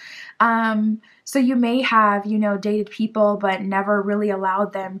level. So you may have, you know, dated people but never really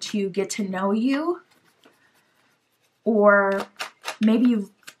allowed them to get to know you, or maybe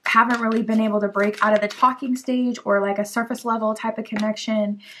you haven't really been able to break out of the talking stage or like a surface level type of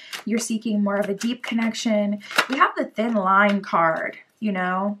connection. You're seeking more of a deep connection. We have the thin line card, you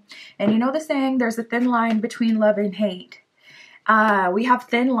know, and you know the saying, there's a thin line between love and hate. We have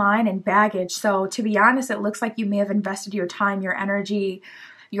thin line and baggage. So to be honest, it looks like you may have invested your time, your energy,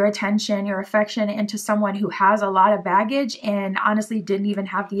 your attention, your affection into someone who has a lot of baggage and honestly didn't even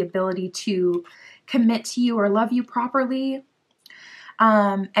have the ability to commit to you or love you properly.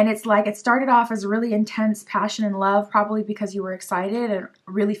 And it's like it started off as really intense passion and love, probably because you were excited and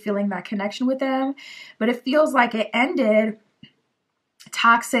really feeling that connection with them. But it feels like it ended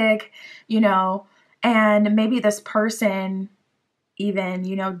toxic, and maybe this person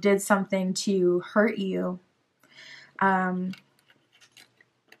even, did something to hurt you.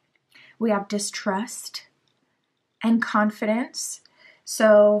 We have distrust and confidence.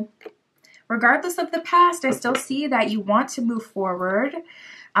 So regardless of the past, I still see that you want to move forward.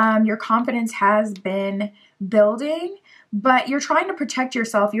 Your confidence has been building, but you're trying to protect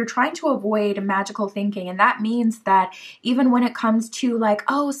yourself. You're trying to avoid magical thinking. And that means that even when it comes to like,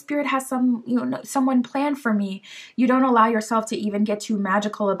 oh, spirit has someone planned for me, you don't allow yourself to even get too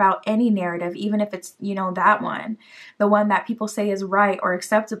magical about any narrative, even if it's, that one, the one that people say is right or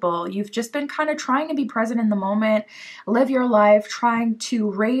acceptable. You've just been kind of trying to be present in the moment, live your life, trying to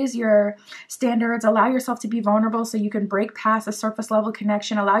raise your standards, allow yourself to be vulnerable so you can break past a surface level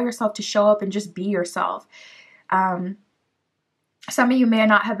connection, allow yourself to show up and just be yourself. Some of you may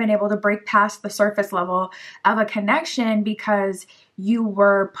not have been able to break past the surface level of a connection because you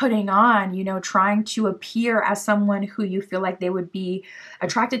were putting on, trying to appear as someone who you feel like they would be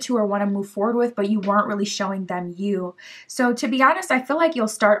attracted to or want to move forward with, but you weren't really showing them you. So to be honest, I feel like you'll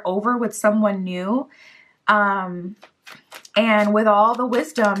start over with someone new. And with all the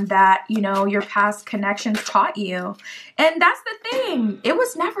wisdom that, your past connections taught you. And that's the thing. It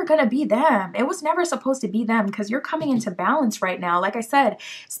was never going to be them. It was never supposed to be them because you're coming into balance right now. Like I said,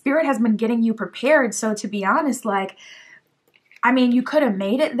 spirit has been getting you prepared. So to be honest, you could have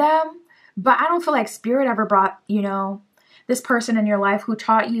made it them, but I don't feel like spirit ever brought, this person in your life who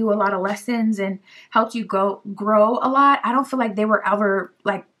taught you a lot of lessons and helped you grow a lot. I don't feel like they were ever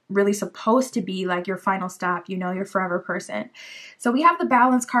really supposed to be like your final stop, your forever person. So we have the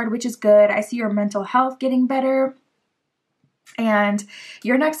balance card, which is good. I see your mental health getting better. And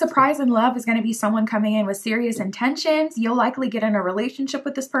your next surprise in love is going to be someone coming in with serious intentions. You'll likely get in a relationship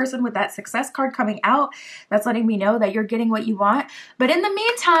with this person with that success card coming out. That's letting me know that you're getting what you want. But in the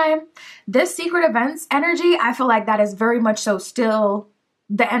meantime, this secret events energy, I feel like that is very much so still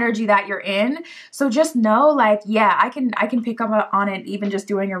the energy that you're in. So just know, I can pick up on it even just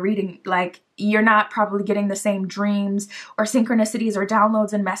doing a reading. You're not probably getting the same dreams or synchronicities or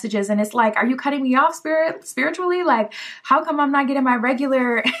downloads and messages. And it's like, are you cutting me off spiritually? How come I'm not getting my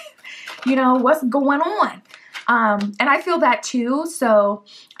regular, what's going on? And I feel that too. So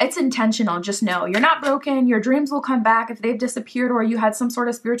it's intentional. Just know you're not broken. Your dreams will come back if they've disappeared or you had some sort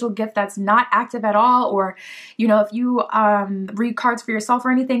of spiritual gift that's not active at all. Or, if you read cards for yourself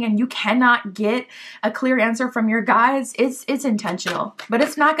or anything and you cannot get a clear answer from your guides, it's intentional, but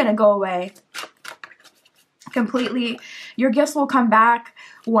it's not going to go away completely. Your gifts will come back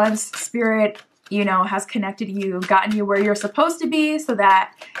once spirit, has connected you, gotten you where you're supposed to be so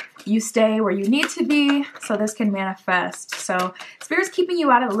that you stay where you need to be so this can manifest. So spirit's keeping you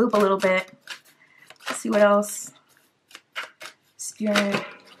out of the loop a little bit. Let's see what else. Spirit.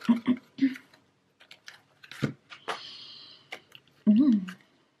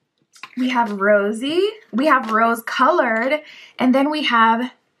 We have Rosie. We have rose colored. And then we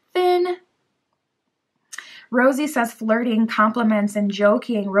have Finn. Rosie says flirting, compliments, and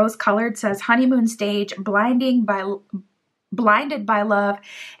joking. Rose colored says honeymoon stage, blinded by love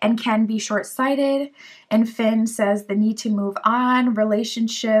and can be short-sighted. And Finn says the need to move on,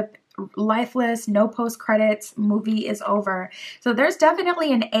 relationship lifeless, no post credits, movie is over. So there's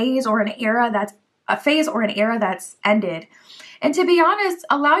definitely a phase or an era that's ended. And to be honest,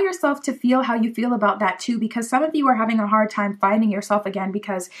 allow yourself to feel how you feel about that too, because some of you are having a hard time finding yourself again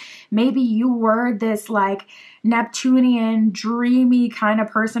because maybe you were this Neptunian, dreamy kind of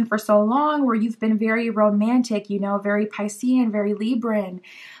person for so long where you've been very romantic, very Piscean, very Libran,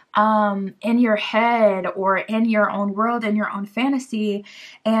 in your head or in your own world, in your own fantasy.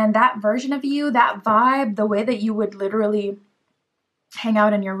 And that version of you, that vibe, the way that you would literally hang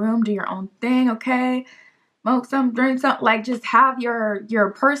out in your room, do your own thing, okay? Smoke some, drink some, just have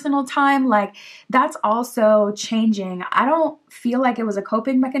your personal time. That's also changing. I don't feel like it was a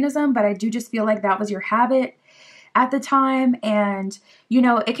coping mechanism, but I do just feel like that was your habit. at the time. And, you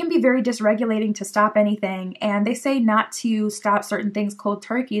know, it can be very dysregulating to stop anything. And they say not to stop certain things cold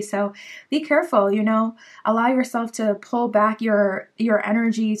turkey. So be careful, you know, allow yourself to pull back your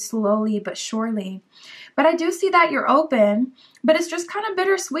energy slowly but surely. But I do see that you're open, but it's just kind of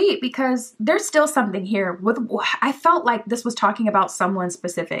bittersweet because there's still something here. I felt like this was talking about someone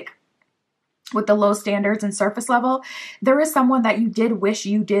specific. With the low standards and surface level, there is someone that you did wish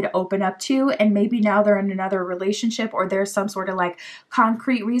you did open up to, and maybe now they're in another relationship, or there's some sort of like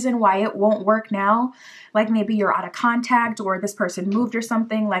concrete reason why it won't work now. Like maybe you're out of contact, or this person moved or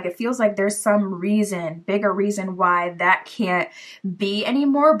something. Like it feels like there's some reason, bigger reason why that can't be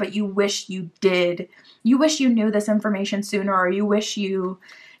anymore, but you wish you did. You wish you knew this information sooner, or you wish you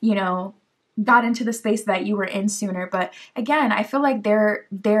know, got into the space that you were in sooner. But again, I feel like they're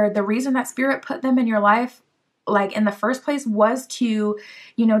the reason that spirit put them in your life, like in the first place, was to,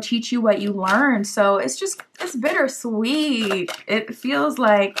 you know, teach you what you learned. So it's bittersweet. It feels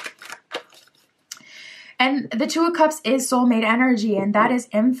like, and the Two of Cups is soulmate energy, and that is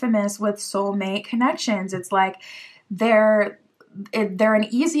infamous with soulmate connections. It's like they're an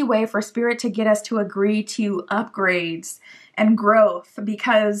easy way for spirit to get us to agree to upgrades and growth,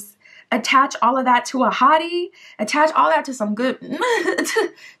 because attach all of that to a hottie, attach all that to some good,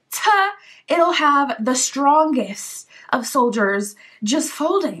 it'll have the strongest of soldiers just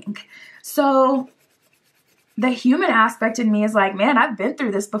folding. So the human aspect in me is like, man, I've been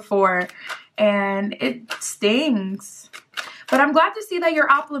through this before and it stings. But I'm glad to see that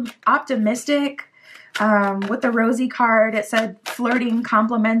you're optimistic. With the rosy card, it said flirting,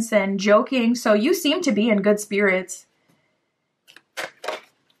 compliments, and joking. So you seem to be in good spirits.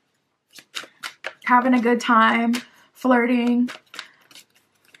 Having a good time, flirting.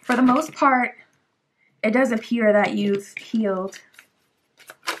 For the most part, it does appear that you've healed.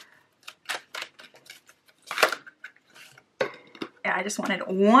 Yeah, I just wanted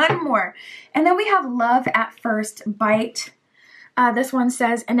one more. And then we have love at first bite. This one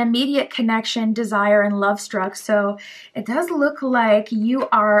says an immediate connection, desire, and love struck. So it does look like you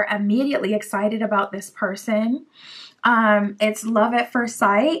are immediately excited about this person. It's love at first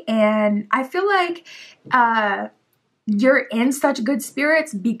sight, and I feel like you're in such good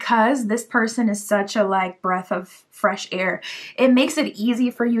spirits because this person is such a like breath of fresh air. It makes it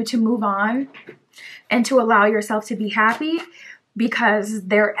easy for you to move on and to allow yourself to be happy because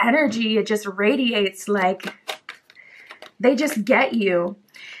their energy, it just radiates, like they just get you.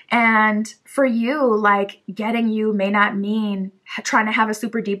 And for you, like getting you may not mean trying to have a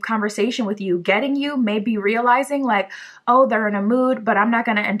super deep conversation with you. Getting you may be realizing like, oh, they're in a mood, but I'm not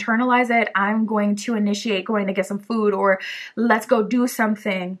going to internalize it. I'm going to initiate going to get some food, or let's go do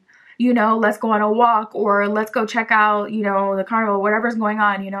something, you know, let's go on a walk, or let's go check out, you know, the carnival, whatever's going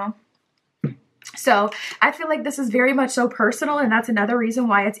on, you know. So I feel like this is very much so personal, and that's another reason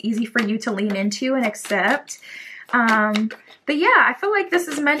why it's easy for you to lean into and accept. But yeah, I feel like this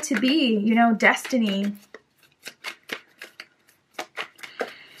is meant to be, you know, destiny.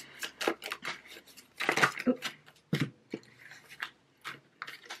 Oop.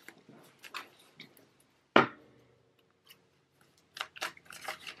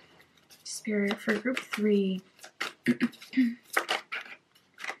 Spirit for group 3.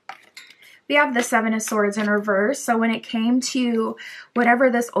 We have the Seven of Swords in reverse. So when it came to whatever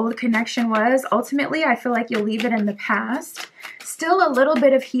this old connection was, ultimately, I feel like you'll leave it in the past. Still a little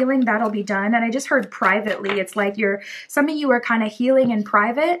bit of healing that'll be done. And I just heard privately. It's like some of you are kind of healing in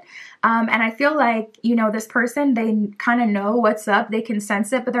private. And I feel like, you know, this person, they kind of know what's up. They can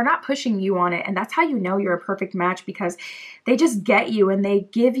sense it, but they're not pushing you on it. And that's how you know you're a perfect match, because they just get you and they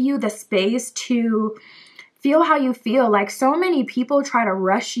give you the space to feel how you feel. Like so many people try to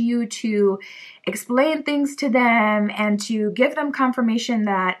rush you to explain things to them and to give them confirmation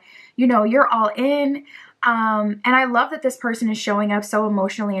that, you know, you're all in. And I love that this person is showing up so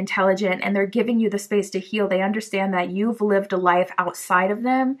emotionally intelligent, and they're giving you the space to heal. They understand that you've lived a life outside of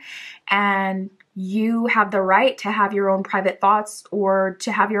them, and you have the right to have your own private thoughts or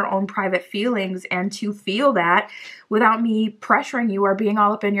to have your own private feelings and to feel that without me pressuring you or being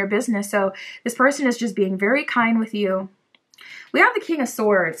all up in your business. So this person is just being very kind with you. We have the King of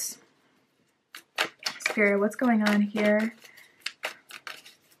Swords. Spirit, what's going on here?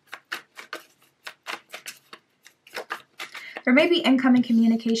 There may be incoming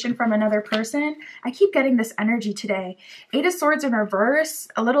communication from another person. I keep getting this energy today. Eight of Swords in reverse,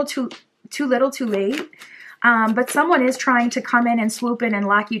 a little too little, too late. But someone is trying to come in and swoop in and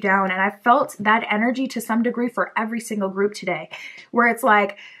lock you down. And I felt that energy to some degree for every single group today, where it's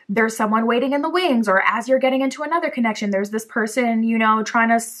like there's someone waiting in the wings, or as you're getting into another connection, there's this person, you know, trying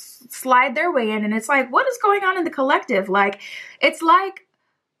to slide their way in. And it's like, what is going on in the collective? Like, it's like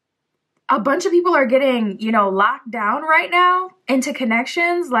a bunch of people are getting, you know, locked down right now into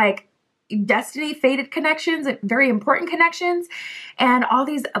connections, like destiny fated connections, very important connections, and all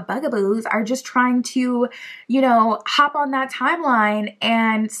these bugaboos are just trying to, you know, hop on that timeline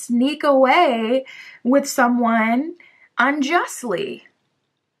and sneak away with someone unjustly.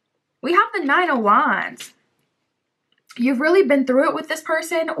 We have the Nine of Wands. You've really been through it with this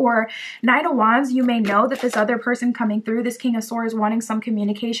person, or Nine of Wands, you may know that this other person coming through, this King of Swords, wanting some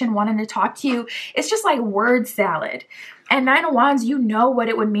communication, wanting to talk to you. It's just like word salad. And Nine of Wands, you know what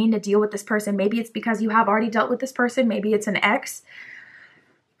it would mean to deal with this person. Maybe it's because you have already dealt with this person. Maybe it's an ex.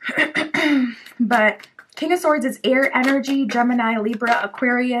 But King of Swords is air energy, Gemini, Libra,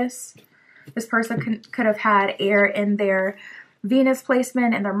 Aquarius. This person could have had air in their Venus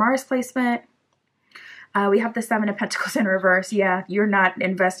placement and their Mars placement. We have the Seven of Pentacles in reverse. Yeah, you're not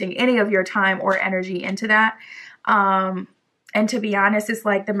investing any of your time or energy into that. And to be honest, it's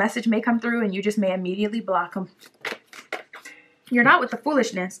like the message may come through and you just may immediately block them. You're not with the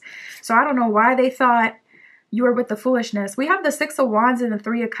foolishness. So I don't know why they thought you were with the foolishness. We have the Six of Wands and the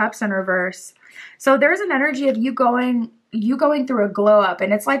Three of Cups in reverse. So there's an energy of you going through a glow up,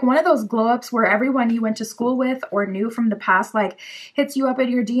 and it's like one of those glow ups where everyone you went to school with or knew from the past like hits you up in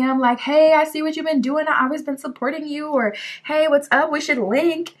your DM like, hey, I see what you've been doing, I've always been supporting you, or hey, what's up, we should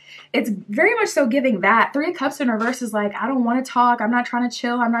link. It's very much so giving that. Three of Cups in reverse is like, I don't want to talk, I'm not trying to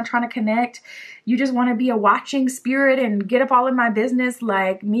chill, I'm not trying to connect. You just want to be a watching spirit and get up all in my business,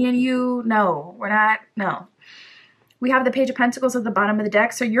 like me and you. No, we're not. No. We have the Page of Pentacles at the bottom of the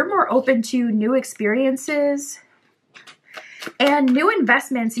deck, so you're more open to new experiences and new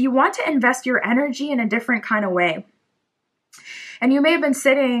investments. You want to invest your energy in a different kind of way. And you may have been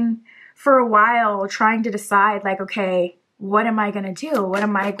sitting for a while trying to decide like, okay, what am I going to do? What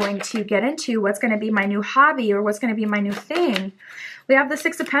am I going to get into? What's going to be my new hobby, or what's going to be my new thing? We have the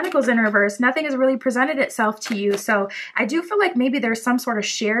Six of Pentacles in reverse. Nothing has really presented itself to you. So I do feel like maybe there's some sort of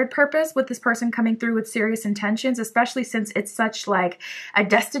shared purpose with this person coming through with serious intentions, especially since it's such like a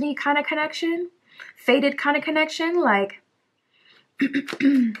destiny kind of connection, fated kind of connection, like.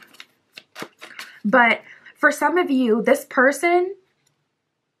 But for some of you, this person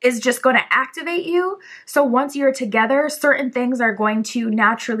is just going to activate you. So once you're together, certain things are going to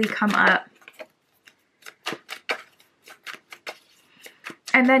naturally come up.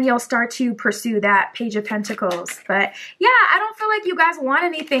 And then you'll start to pursue that Page of Pentacles. But yeah, I don't feel like you guys want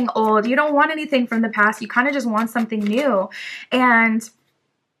anything old. You don't want anything from the past. You kind of just want something new. And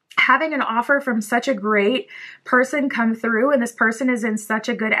having an offer from such a great person come through, and this person is in such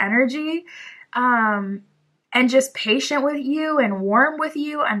a good energy, and just patient with you and warm with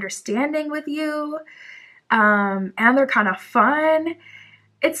you, understanding with you, and they're kind of fun.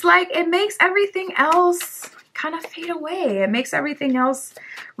 It's like it makes everything else kind of fade away. It makes everything else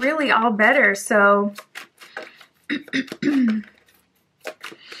really all better. So let's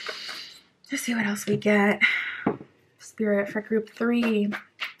see what else we get. Spirit for group 3.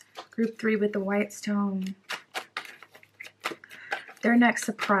 Group 3 with the white stone. Their next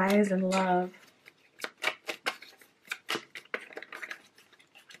surprise in love.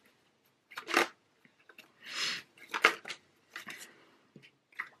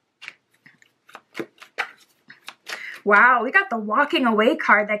 Wow, we got the walking away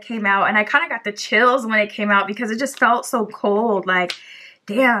card that came out, and I kind of got the chills when it came out because it just felt so cold. Like,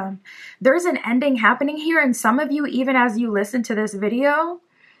 damn, there's an ending happening here, and some of you, even as you listen to this video,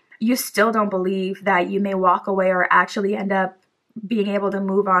 you still don't believe that you may walk away or actually end up being able to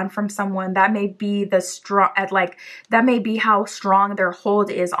move on from someone. That may be that may be how strong their hold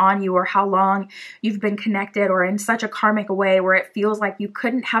is on you, or how long you've been connected, or in such a karmic way where it feels like you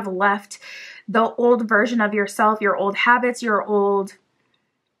couldn't have left the old version of yourself, your old habits, your old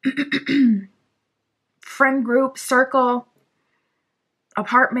friend group, circle,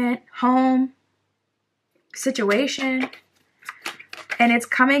 apartment, home, situation. And it's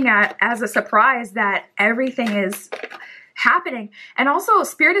coming as a surprise that everything is happening. And also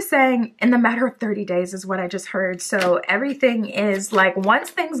Spirit is saying in the matter of 30 days is what I just heard. So everything is like, once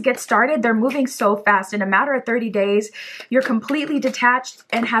things get started, they're moving so fast. In a matter of 30 days, you're completely detached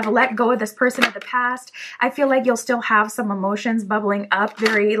and have let go of this person of the past. I feel like you'll still have some emotions bubbling up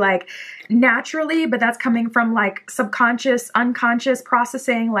very like naturally, but that's coming from like subconscious, unconscious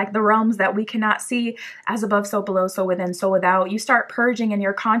processing, like the realms that we cannot see, as above, so below, so within, so without. You start purging in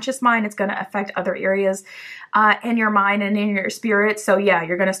your conscious mind, it's going to affect other areas in your mind and in your spirit. So yeah,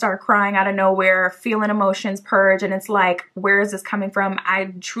 you're going to start crying out of nowhere, feeling emotions purge. And it's like, where is this coming from?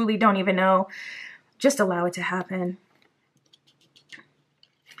 I truly don't even know. Just allow it to happen.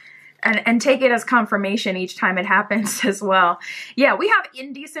 And take it as confirmation each time it happens as well. Yeah, we have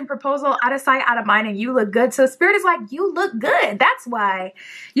indecent proposal, out of sight, out of mind, and you look good. So Spirit is like, you look good. That's why.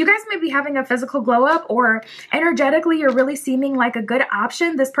 You guys may be having a physical glow up, or energetically you're really seeming like a good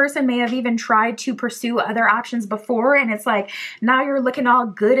option. This person may have even tried to pursue other options before, and it's like, now you're looking all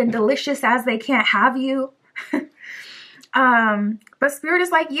good and delicious as they can't have you. But Spirit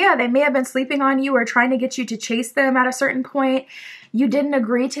is like, yeah, they may have been sleeping on you or trying to get you to chase them at a certain point. You didn't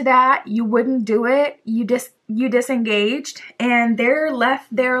agree to that. You wouldn't do it. You disengaged, and they're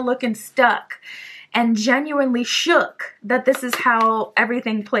left there looking stuck and genuinely shook that this is how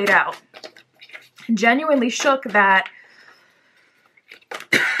everything played out. Genuinely shook that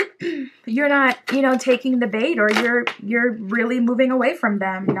you're not, you know, taking the bait, or you're really moving away from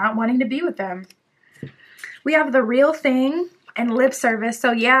them, not wanting to be with them. We have the real thing and lip service.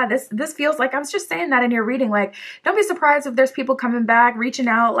 So yeah, this feels like, I was just saying that in your reading, like, don't be surprised if there's people coming back, reaching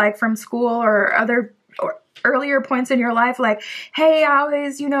out like from school or other or earlier points in your life, like, hey, I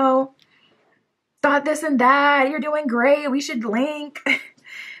always, you know, thought this and that, you're doing great, we should link.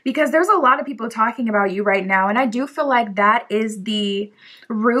 Because there's a lot of people talking about you right now. And I do feel like that is the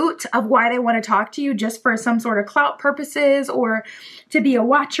root of why they want to talk to you, just for some sort of clout purposes, or to be a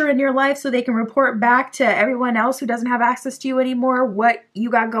watcher in your life so they can report back to everyone else who doesn't have access to you anymore what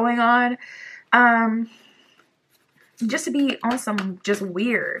you got going on. Just to be on some just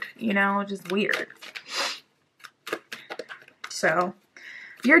weird, you know, just weird. So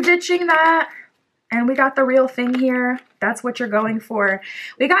you're ditching that. And we got the real thing here. That's what you're going for.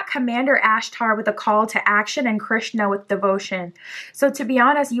 We got Commander Ashtar with a call to action and Krishna with devotion. So to be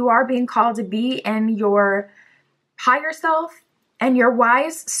honest, you are being called to be in your higher self and your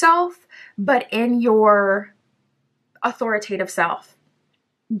wise self, but in your authoritative self.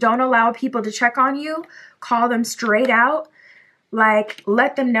 Don't allow people to check on you. Call them straight out. Like,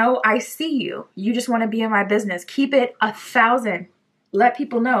 let them know, I see you. You just want to be in my business. Keep it 1,000. Let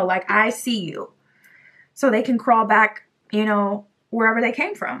people know, like, I see you. So they can crawl back, you know, wherever they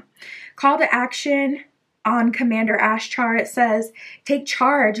came from. Call to action on Commander Ashtar. It says, take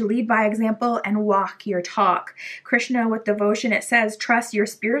charge, lead by example, and walk your talk. Krishna with devotion, it says, trust your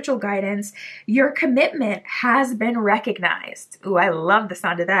spiritual guidance. Your commitment has been recognized. Ooh, I love the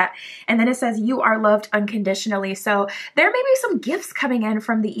sound of that. And then it says, you are loved unconditionally. So there may be some gifts coming in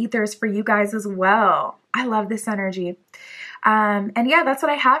from the ethers for you guys as well. I love this energy. And yeah, that's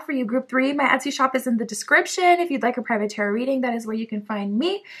what I have for you, Group 3. My Etsy shop is in the description. If you'd like a private tarot reading, that is where you can find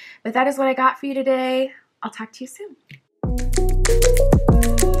me. But that is what I got for you today. I'll talk to you soon.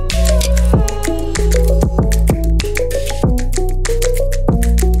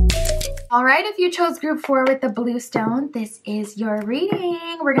 All right, if you chose Group 4 with the blue stone, this is your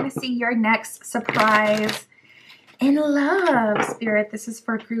reading. We're going to see your next surprise in love, Spirit. This is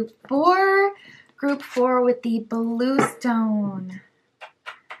for Group 4. Group 4 with the blue stone.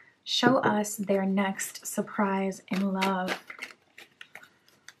 Show us their next surprise in love.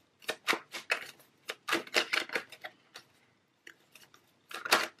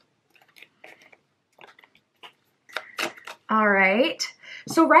 All right.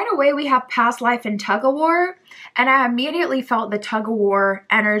 So right away we have past life and tug of war. And I immediately felt the tug of war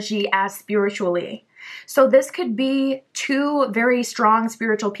energy as spiritually. So this could be two very strong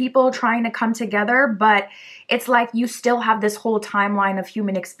spiritual people trying to come together, but it's like you still have this whole timeline of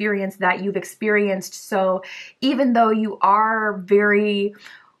human experience that you've experienced. So even though you are very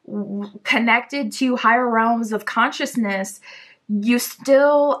connected to higher realms of consciousness, you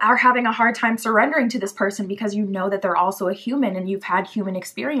still are having a hard time surrendering to this person because you know that they're also a human and you've had human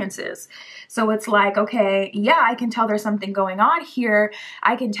experiences. So it's like, okay, yeah, I can tell there's something going on here.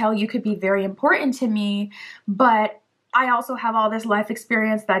 I can tell you could be very important to me, but I also have all this life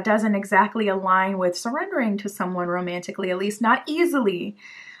experience that doesn't exactly align with surrendering to someone romantically, at least not easily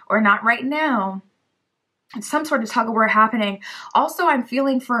or not right now. some sort of tug of war happening. Also, I'm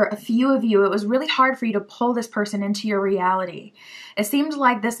feeling for a few of you, it was really hard for you to pull this person into your reality. It seemed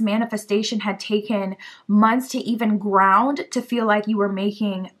like this manifestation had taken months to even ground to feel like you were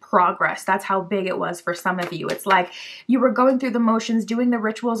making progress. That's how big it was for some of you. It's like you were going through the motions, doing the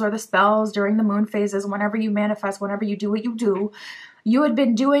rituals or the spells during the moon phases, whenever you manifest, whenever you do what you do. You had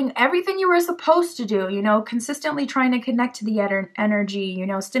been doing everything you were supposed to do, you know, consistently trying to connect to the energy, you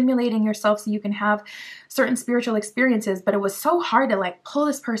know, stimulating yourself so you can have certain spiritual experiences, but it was so hard to like pull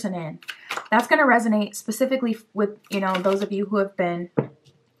this person in. That's going to resonate specifically with, you know, those of you who have been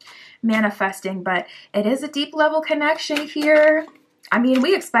manifesting, but it is a deep level connection here. I mean,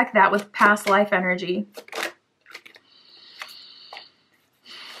 we expect that with past life energy.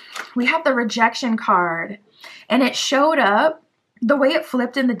 We have the rejection card, and it showed up. The way it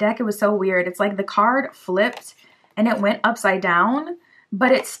flipped in the deck, it was so weird. It's like the card flipped and it went upside down,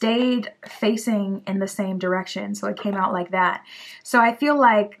 but it stayed facing in the same direction. So it came out like that. So I feel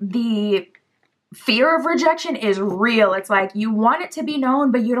like the fear of rejection is real. It's like you want it to be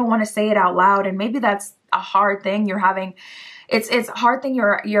known, but you don't want to say it out loud. And maybe that's a hard thing you're having. It's a hard thing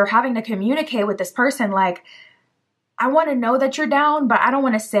you're having to communicate with this person. Like, I want to know that you're down, but I don't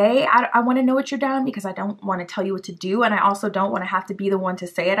want to say I want to know what you're down because I don't want to tell you what to do. And I also don't want to have to be the one to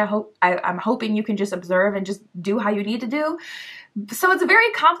say it. I'm hoping you can just observe and just do how you need to do. So it's very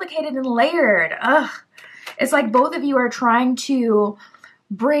complicated and layered. Ugh. It's like both of you are trying to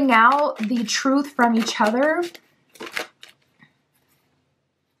bring out the truth from each other.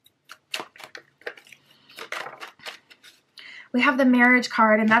 We have the marriage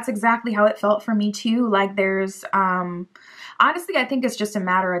card, and that's exactly how it felt for me too. Like there's, honestly, I think it's just a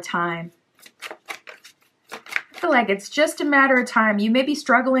matter of time. I feel like it's just a matter of time. You may be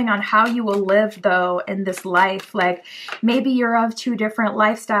struggling on how you will live though in this life. Like maybe you're of two different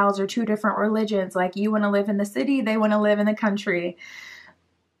lifestyles or two different religions. Like you want to live in the city, they want to live in the country,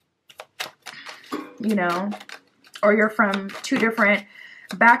 you know, or you're from two different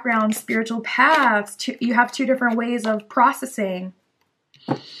background, spiritual paths. You have two different ways of processing.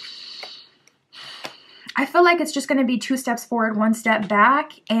 I feel like it's just going to be 2 steps forward, 1 step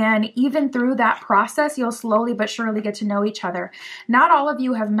back. And even through that process, you'll slowly but surely get to know each other. Not all of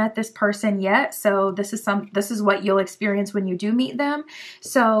you have met this person yet. So this is what you'll experience when you do meet them.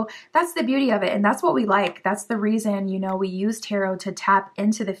 So that's the beauty of it. And that's what we like. That's the reason, you know, we use tarot to tap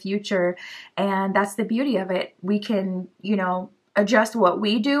into the future. And that's the beauty of it. We can, you know, adjust what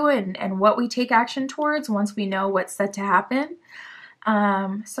we do and what we take action towards once we know what's set to happen.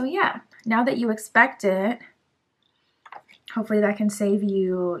 So yeah, now that you expect it, hopefully that can save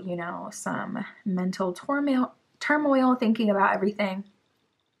you, you know, some mental turmoil thinking about everything.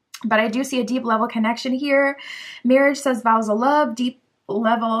 But I do see a deep level connection here. Marriage says vows of love. Deep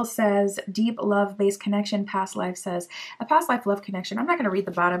level says deep love-based connection. Past life says a past life love connection. I'm not going to read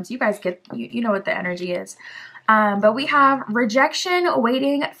the bottoms. You guys get, you know what the energy is. But we have rejection,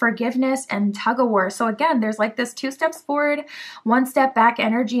 waiting, forgiveness, and tug of war. So again, there's like this 2 steps forward, 1 step back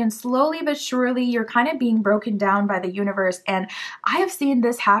energy, and slowly but surely you're kind of being broken down by the universe. And I have seen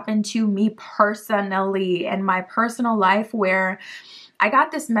this happen to me personally in my personal life, where I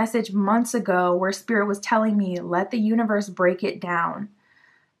got this message months ago where Spirit was telling me, let the universe break it down.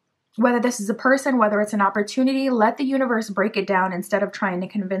 Whether this is a person, whether it's an opportunity, let the universe break it down instead of trying to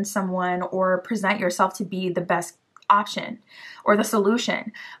convince someone or present yourself to be the best option or the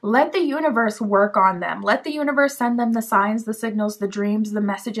solution. Let the universe work on them. Let the universe send them the signs, the signals, the dreams, the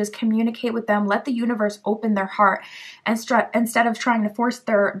messages, communicate with them. Let the universe open their heart instead of trying to force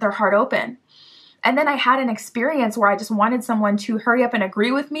their heart open. And then I had an experience where I just wanted someone to hurry up and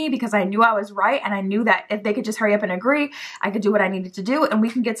agree with me because I knew I was right. And I knew that if they could just hurry up and agree, I could do what I needed to do and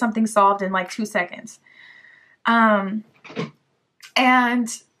we can get something solved in like 2 seconds. And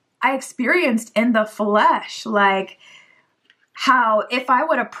I experienced in the flesh, like how if I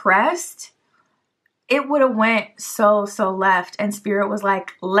would have pressed, it would have went so left. And Spirit was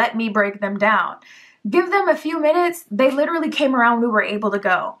like, let me break them down. Give them a few minutes. They literally came around. We were able to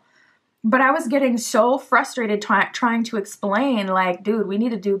go. But I was getting so frustrated trying to explain, like, dude, we need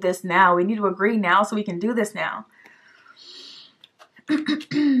to do this now. We need to agree now so we can do this now.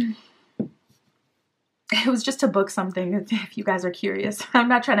 It was just to book something, if you guys are curious. I'm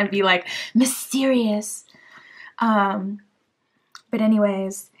not trying to be, like, mysterious. But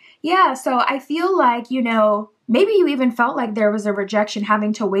anyways, yeah, so I feel like, you know, maybe you even felt like there was a rejection,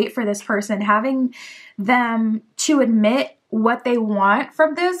 having to wait for this person, having them to admit what they want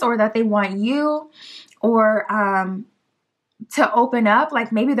from this, or that they want you, or to open up.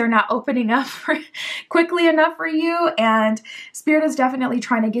 Like maybe they're not opening up quickly enough for you. And Spirit is definitely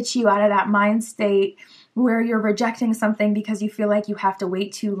trying to get you out of that mind state where you're rejecting something because you feel like you have to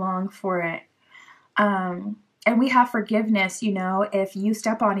wait too long for it. And we have forgiveness, you know, if you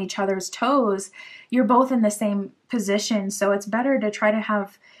step on each other's toes, you're both in the same position. So it's better to try to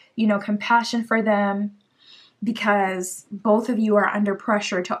have, you know, compassion for them, because both of you are under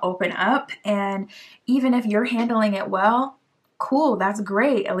pressure to open up. And even if you're handling it well, cool, that's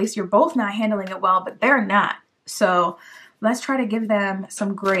great. At least you're both not handling it well, but they're not. So let's try to give them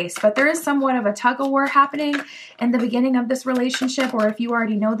some grace. But there is somewhat of a tug of war happening in the beginning of this relationship, or if you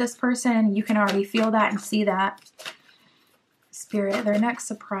already know this person, you can already feel that and see that. Spirit, their next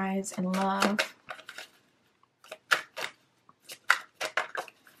surprise in love.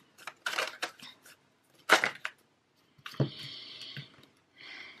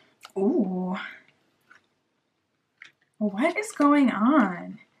 Ooh. What is going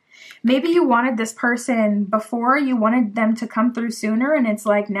on? Maybe you wanted this person before, you wanted them to come through sooner, and it's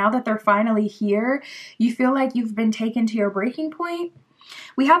like now that they're finally here, you feel like you've been taken to your breaking point.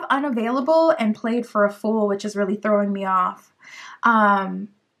 We have unavailable and played for a fool, which is really throwing me off.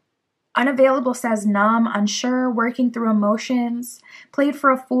 Unavailable says numb, unsure, working through emotions. Played for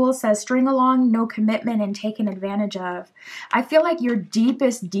a fool says string along, no commitment, and taken advantage of. I feel like your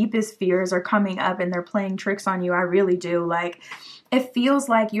deepest fears are coming up and they're playing tricks on you. I really do. Like, it feels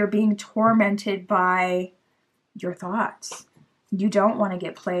like you're being tormented by your thoughts. You don't want to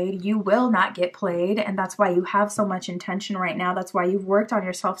get played. You will not get played. And that's why you have so much intention right now. That's why you've worked on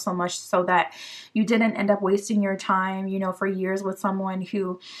yourself so much, so that you didn't end up wasting your time, you know, for years with someone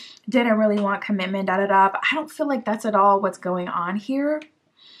who didn't really want commitment, But I don't feel like that's at all what's going on here.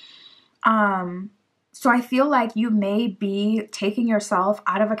 So I feel like you may be taking yourself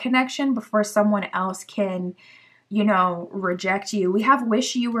out of a connection before someone else can, you know, reject you. We have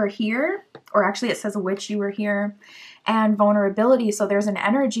wish you were here, or actually it says wish you were here, and vulnerability. So there's an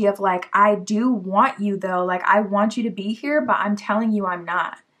energy of like, I do want you though. Like, I want you to be here, but I'm telling you I'm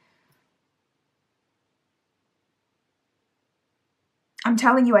not. I'm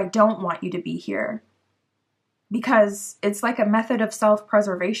telling you I don't want you to be here, because it's like a method of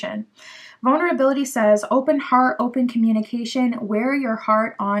self-preservation. Vulnerability says open heart, open communication, wear your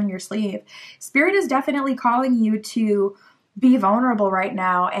heart on your sleeve. Spirit is definitely calling you to be vulnerable right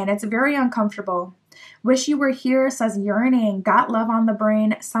now, and it's very uncomfortable. Wish you were here says yearning, got love on the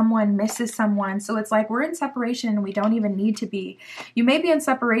brain, someone misses someone. So it's like we're in separation and we don't even need to be. You may be in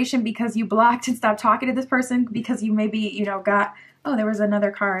separation because you blocked and stopped talking to this person, because you maybe, you know, oh, there was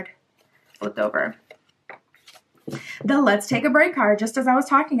another card flipped over. The let's take a break card, just as I was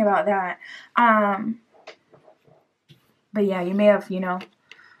talking about that. But yeah, you may have, you know,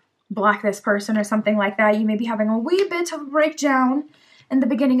 blocked this person or something like that. You may be having a wee bit of a breakdown in the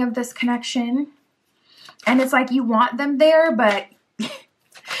beginning of this connection. And it's like you want them there, but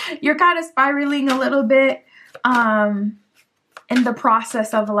you're kind of spiraling a little bit in the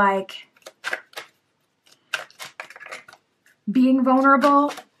process of like being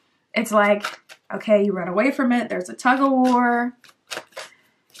vulnerable. It's like, okay, you run away from it. There's a tug of war.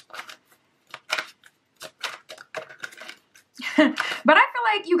 But I feel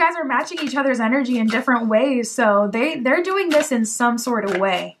like you guys are matching each other's energy in different ways. So they're doing this in some sort of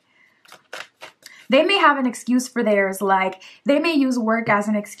way. They may have an excuse for theirs. Like, they may use work as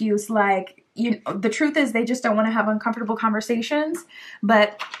an excuse. Like, you know, the truth is they just don't want to have uncomfortable conversations.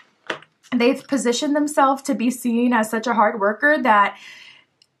 But they've positioned themselves to be seen as such a hard worker that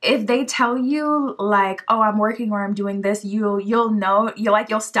if they tell you like, oh, I'm working or I'm doing this, you'll know,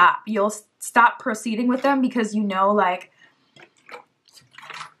 you'll stop. You'll stop proceeding with them, because you know, like,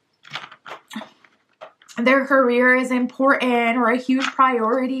 their career is important or a huge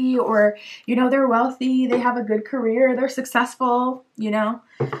priority, or, you know, they're wealthy, they have a good career, they're successful, you know.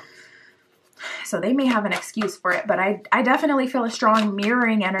 So they may have an excuse for it, but I definitely feel a strong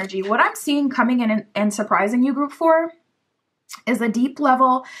mirroring energy. What I'm seeing coming in and surprising you, group 4, is a deep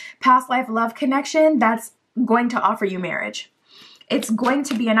level past life love connection that's going to offer you marriage. It's going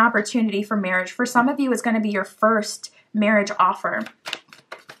to be an opportunity for marriage. For some of you, it's going to be your first marriage offer.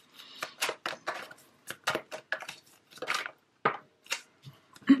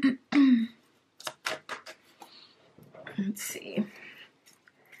 Let's see.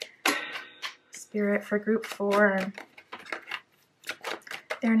 Spirit for group 4.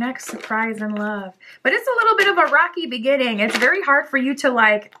 Their next surprise in love. But it's a little bit of a rocky beginning. It's very hard for you to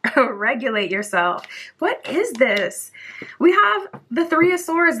like regulate yourself. What is this? We have the 3 of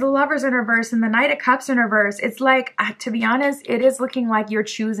Swords, the Lovers in reverse, and the Knight of Cups in reverse. It's like, to be honest, it is looking like you're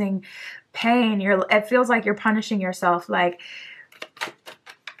choosing pain. It feels like you're punishing yourself. Like,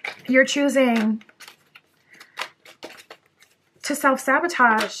 you're choosing to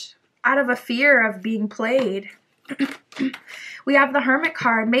self-sabotage out of a fear of being played. We have the Hermit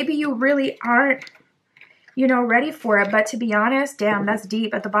card. Maybe you really aren't, you know, ready for it. But to be honest, damn, that's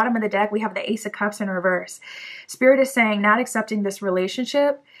deep. At the bottom of the deck, we have the Ace of Cups in reverse. Spirit is saying not accepting this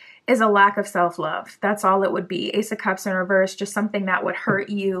relationship is a lack of self-love. That's all it would be. Ace of Cups in reverse, just something that would hurt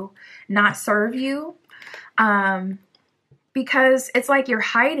you, not serve you. Because it's like you're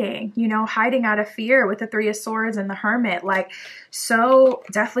hiding, you know, hiding out of fear with the Three of Swords and the Hermit. Like, so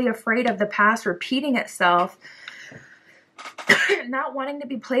deathly afraid of the past repeating itself. Not wanting to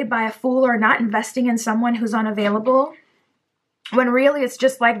be played by a fool, or not investing in someone who's unavailable, when really it's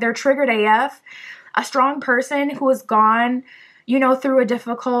just like they're triggered AF. A strong person who has gone, you know, through a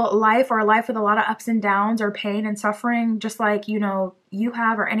difficult life, or a life with a lot of ups and downs or pain and suffering, just like, you know, you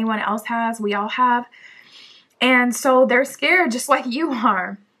have or anyone else has, we all have. And so they're scared just like you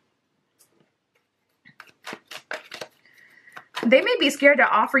are. They may be scared to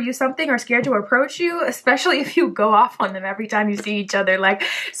offer you something, or scared to approach you, especially if you go off on them every time you see each other. Like,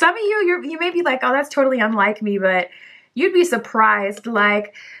 some of you may be like, oh, that's totally unlike me, but you'd be surprised.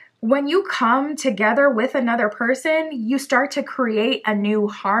 Like, when you come together with another person, you start to create a new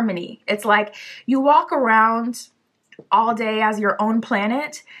harmony. It's like you walk around all day as your own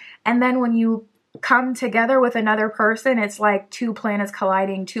planet, and then when you come together with another person, it's like two planets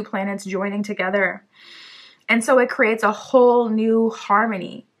colliding, two planets joining together. And so it creates a whole new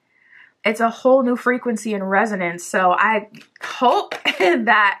harmony. It's a whole new frequency and resonance. So I hope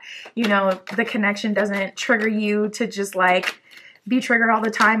that, you know, the connection doesn't trigger you to just like be triggered all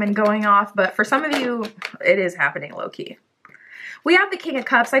the time and going off. But for some of you, it is happening low key. We have the King of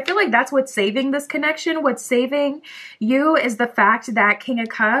Cups. I feel like that's what's saving this connection. What's saving you is the fact that King of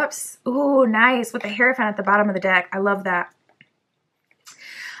Cups, ooh, nice, with the Hierophant at the bottom of the deck. I love that.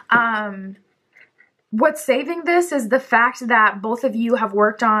 What's saving this is the fact that both of you have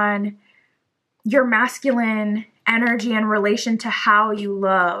worked on your masculine energy in relation to how you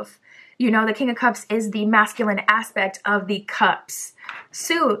love. You know, the King of Cups is the masculine aspect of the Cups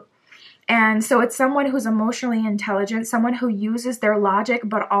suit. And so it's someone who's emotionally intelligent, someone who uses their logic,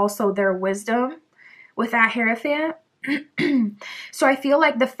 but also their wisdom with that Hierophant. So I feel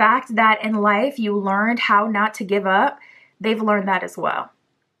like the fact that in life you learned how not to give up, they've learned that as well.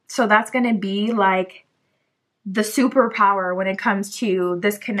 So that's going to be like the superpower when it comes to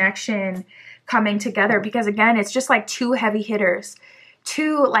this connection coming together. Because again, it's just like two heavy hitters.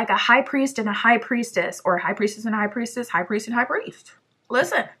 Two, like a high priest and a high priestess, or a high priestess and a high priestess, high priest and high priest.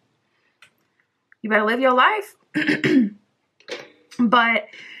 Listen, you better live your life. But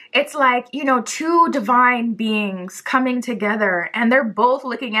it's like, you know, two divine beings coming together, and they're both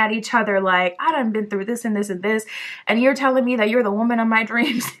looking at each other like, I done been through this and this and this, and you're telling me that you're the woman of my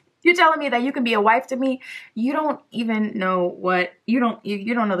dreams. You're telling me that you can be a wife to me. You don't even know what, you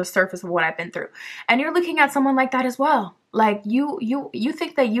don't know the surface of what I've been through. And you're looking at someone like that as well. Like you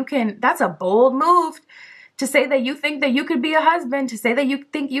think that you can, that's a bold move to say that you think that you could be a husband, to say that you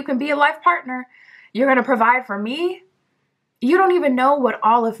think you can be a life partner. You're going to provide for me. You don't even know what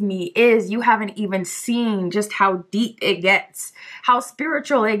all of me is. You haven't even seen just how deep it gets, how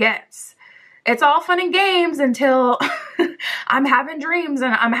spiritual it gets. It's all fun and games until I'm having dreams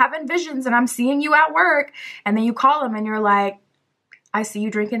and I'm having visions and I'm seeing you at work. And then you call them and you're like, I see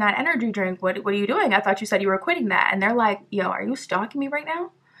you drinking that energy drink. What are you doing? I thought you said you were quitting that. And they're like, yo, are you stalking me right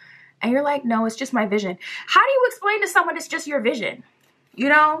now? And you're like, no, it's just my vision. How do you explain to someone it's just your vision? You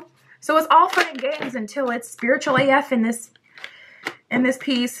know? So it's all fun and games until it's spiritual AF in this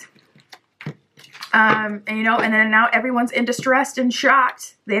piece. And you know, and then now everyone's in distress and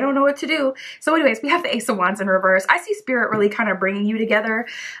shocked. They don't know what to do. So anyways, we have the Ace of Wands in reverse. I see Spirit really kind of bringing you together.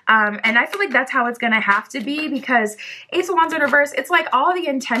 And I feel like that's how it's going to have to be, because Ace of Wands in reverse, it's like all the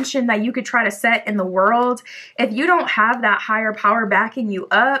intention that you could try to set in the world. If you don't have that higher power backing you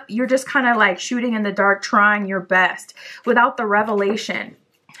up, you're just kind of like shooting in the dark, trying your best without the revelation.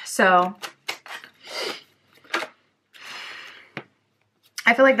 So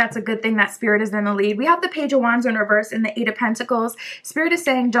I feel like that's a good thing that Spirit is in the lead. We have the Page of Wands in reverse and the Eight of Pentacles. Spirit is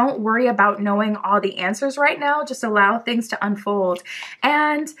saying, don't worry about knowing all the answers right now. Just allow things to unfold.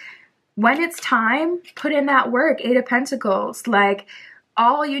 And when it's time, put in that work. Eight of Pentacles. Like,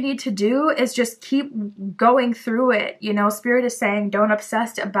 all you need to do is just keep going through it. You know, Spirit is saying, don't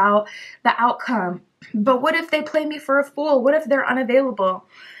obsess about the outcome. But what if they play me for a fool? What if they're unavailable?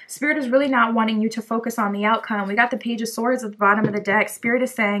 Spirit is really not wanting you to focus on the outcome. We got the Page of Swords at the bottom of the deck. Spirit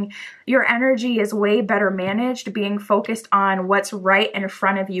is saying your energy is way better managed, being focused on what's right in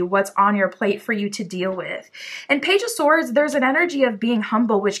front of you, what's on your plate for you to deal with. And Page of Swords, there's an energy of being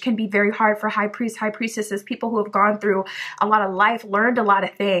humble, which can be very hard for high priests, high priestesses, people who have gone through a lot of life, learned a lot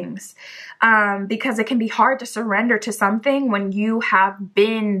of things, because it can be hard to surrender to something when you have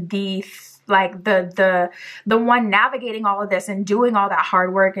been the one navigating all of this and doing all that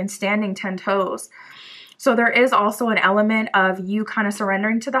hard work and standing 10 toes. So there is also an element of you kind of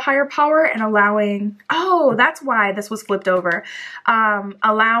surrendering to the higher power and allowing, oh, that's why this was flipped over,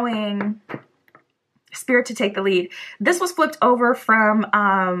 allowing Spirit to take the lead. This was flipped over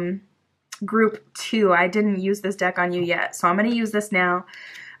from group 2. I didn't use this deck on you yet, so I'm going to use this now.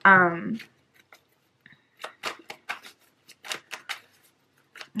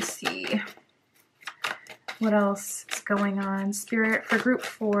 Let's see what else is going on. Spirit for group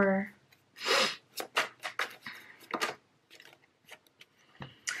 4.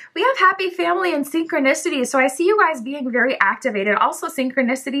 We have happy family and synchronicity. So I see you guys being very activated. Also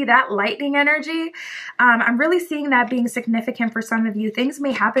synchronicity, that lightning energy. I'm really seeing that being significant for some of you. Things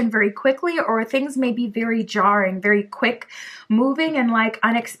may happen very quickly, or things may be very jarring, very quick moving and like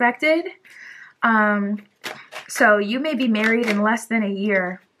unexpected. So you may be married in less than a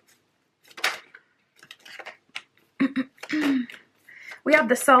year. We have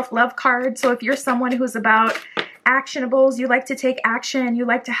the self-love card. So if you're someone who's about actionables, you like to take action, you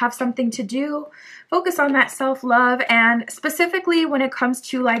like to have something to do, focus on that self-love. And specifically when it comes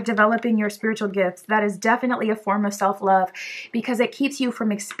to like developing your spiritual gifts, that is definitely a form of self-love, because it keeps you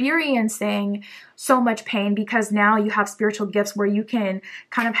from experiencing so much pain, because now you have spiritual gifts where you can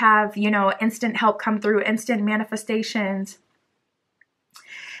kind of have, you know, instant help come through, instant manifestations.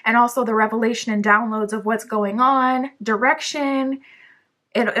 And also the revelation and downloads of what's going on, direction.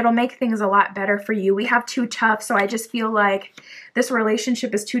 It'll make things a lot better for you. We have too tough, so I just feel like this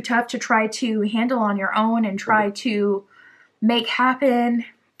relationship is too tough to try to handle on your own and try to make happen.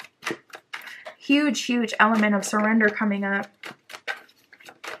 Huge, huge element of surrender coming up.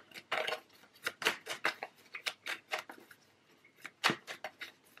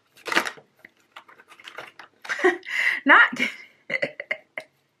 Not...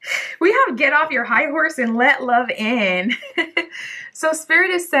 We have get off your high horse and let love in. So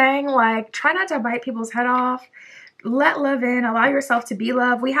Spirit is saying, like, try not to bite people's head off. Let love in. Allow yourself to be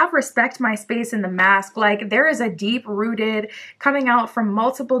loved. We have respect my space in the mask. Like, there is a deep rooted coming out from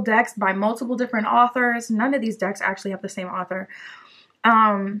multiple decks by multiple different authors. None of these decks actually have the same author.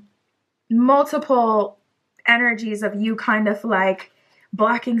 Multiple energies of you kind of like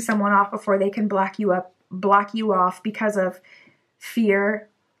blocking someone off before they can block you off because of fear.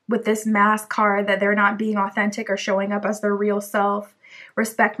 With this mask card, that they're not being authentic or showing up as their real self.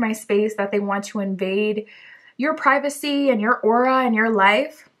 Respect my space, that they want to invade your privacy and your aura and your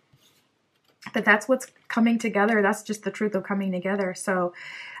life. But that's what's coming together. That's just the truth of coming together. So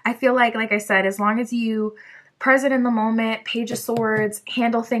I feel like I said, as long as you present in the moment, Page of Swords,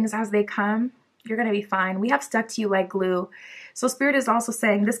 handle things as they come, you're going to be fine. We have stuck to you like glue. So Spirit is also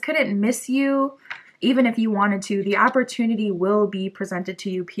saying this couldn't miss you. Even if you wanted to, the opportunity will be presented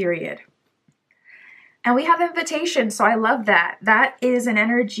to you, period. And we have invitation, so I love that. That is an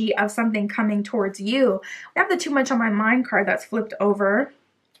energy of something coming towards you. We have the Too Much on My Mind card that's flipped over.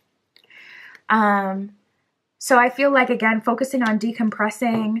 So I feel like, again, focusing on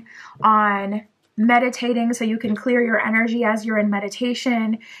decompressing, on meditating so you can clear your energy as you're in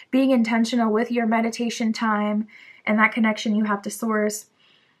meditation, being intentional with your meditation time and that connection you have to Source.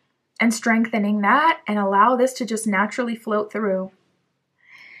 And strengthening that and allow this to just naturally float through.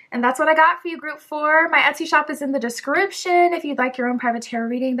 And that's what I got for you, group 4. My Etsy shop is in the description. If you'd like your own private tarot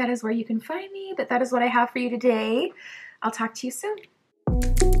reading, that is where you can find me. But that is what I have for you today. I'll talk to you soon.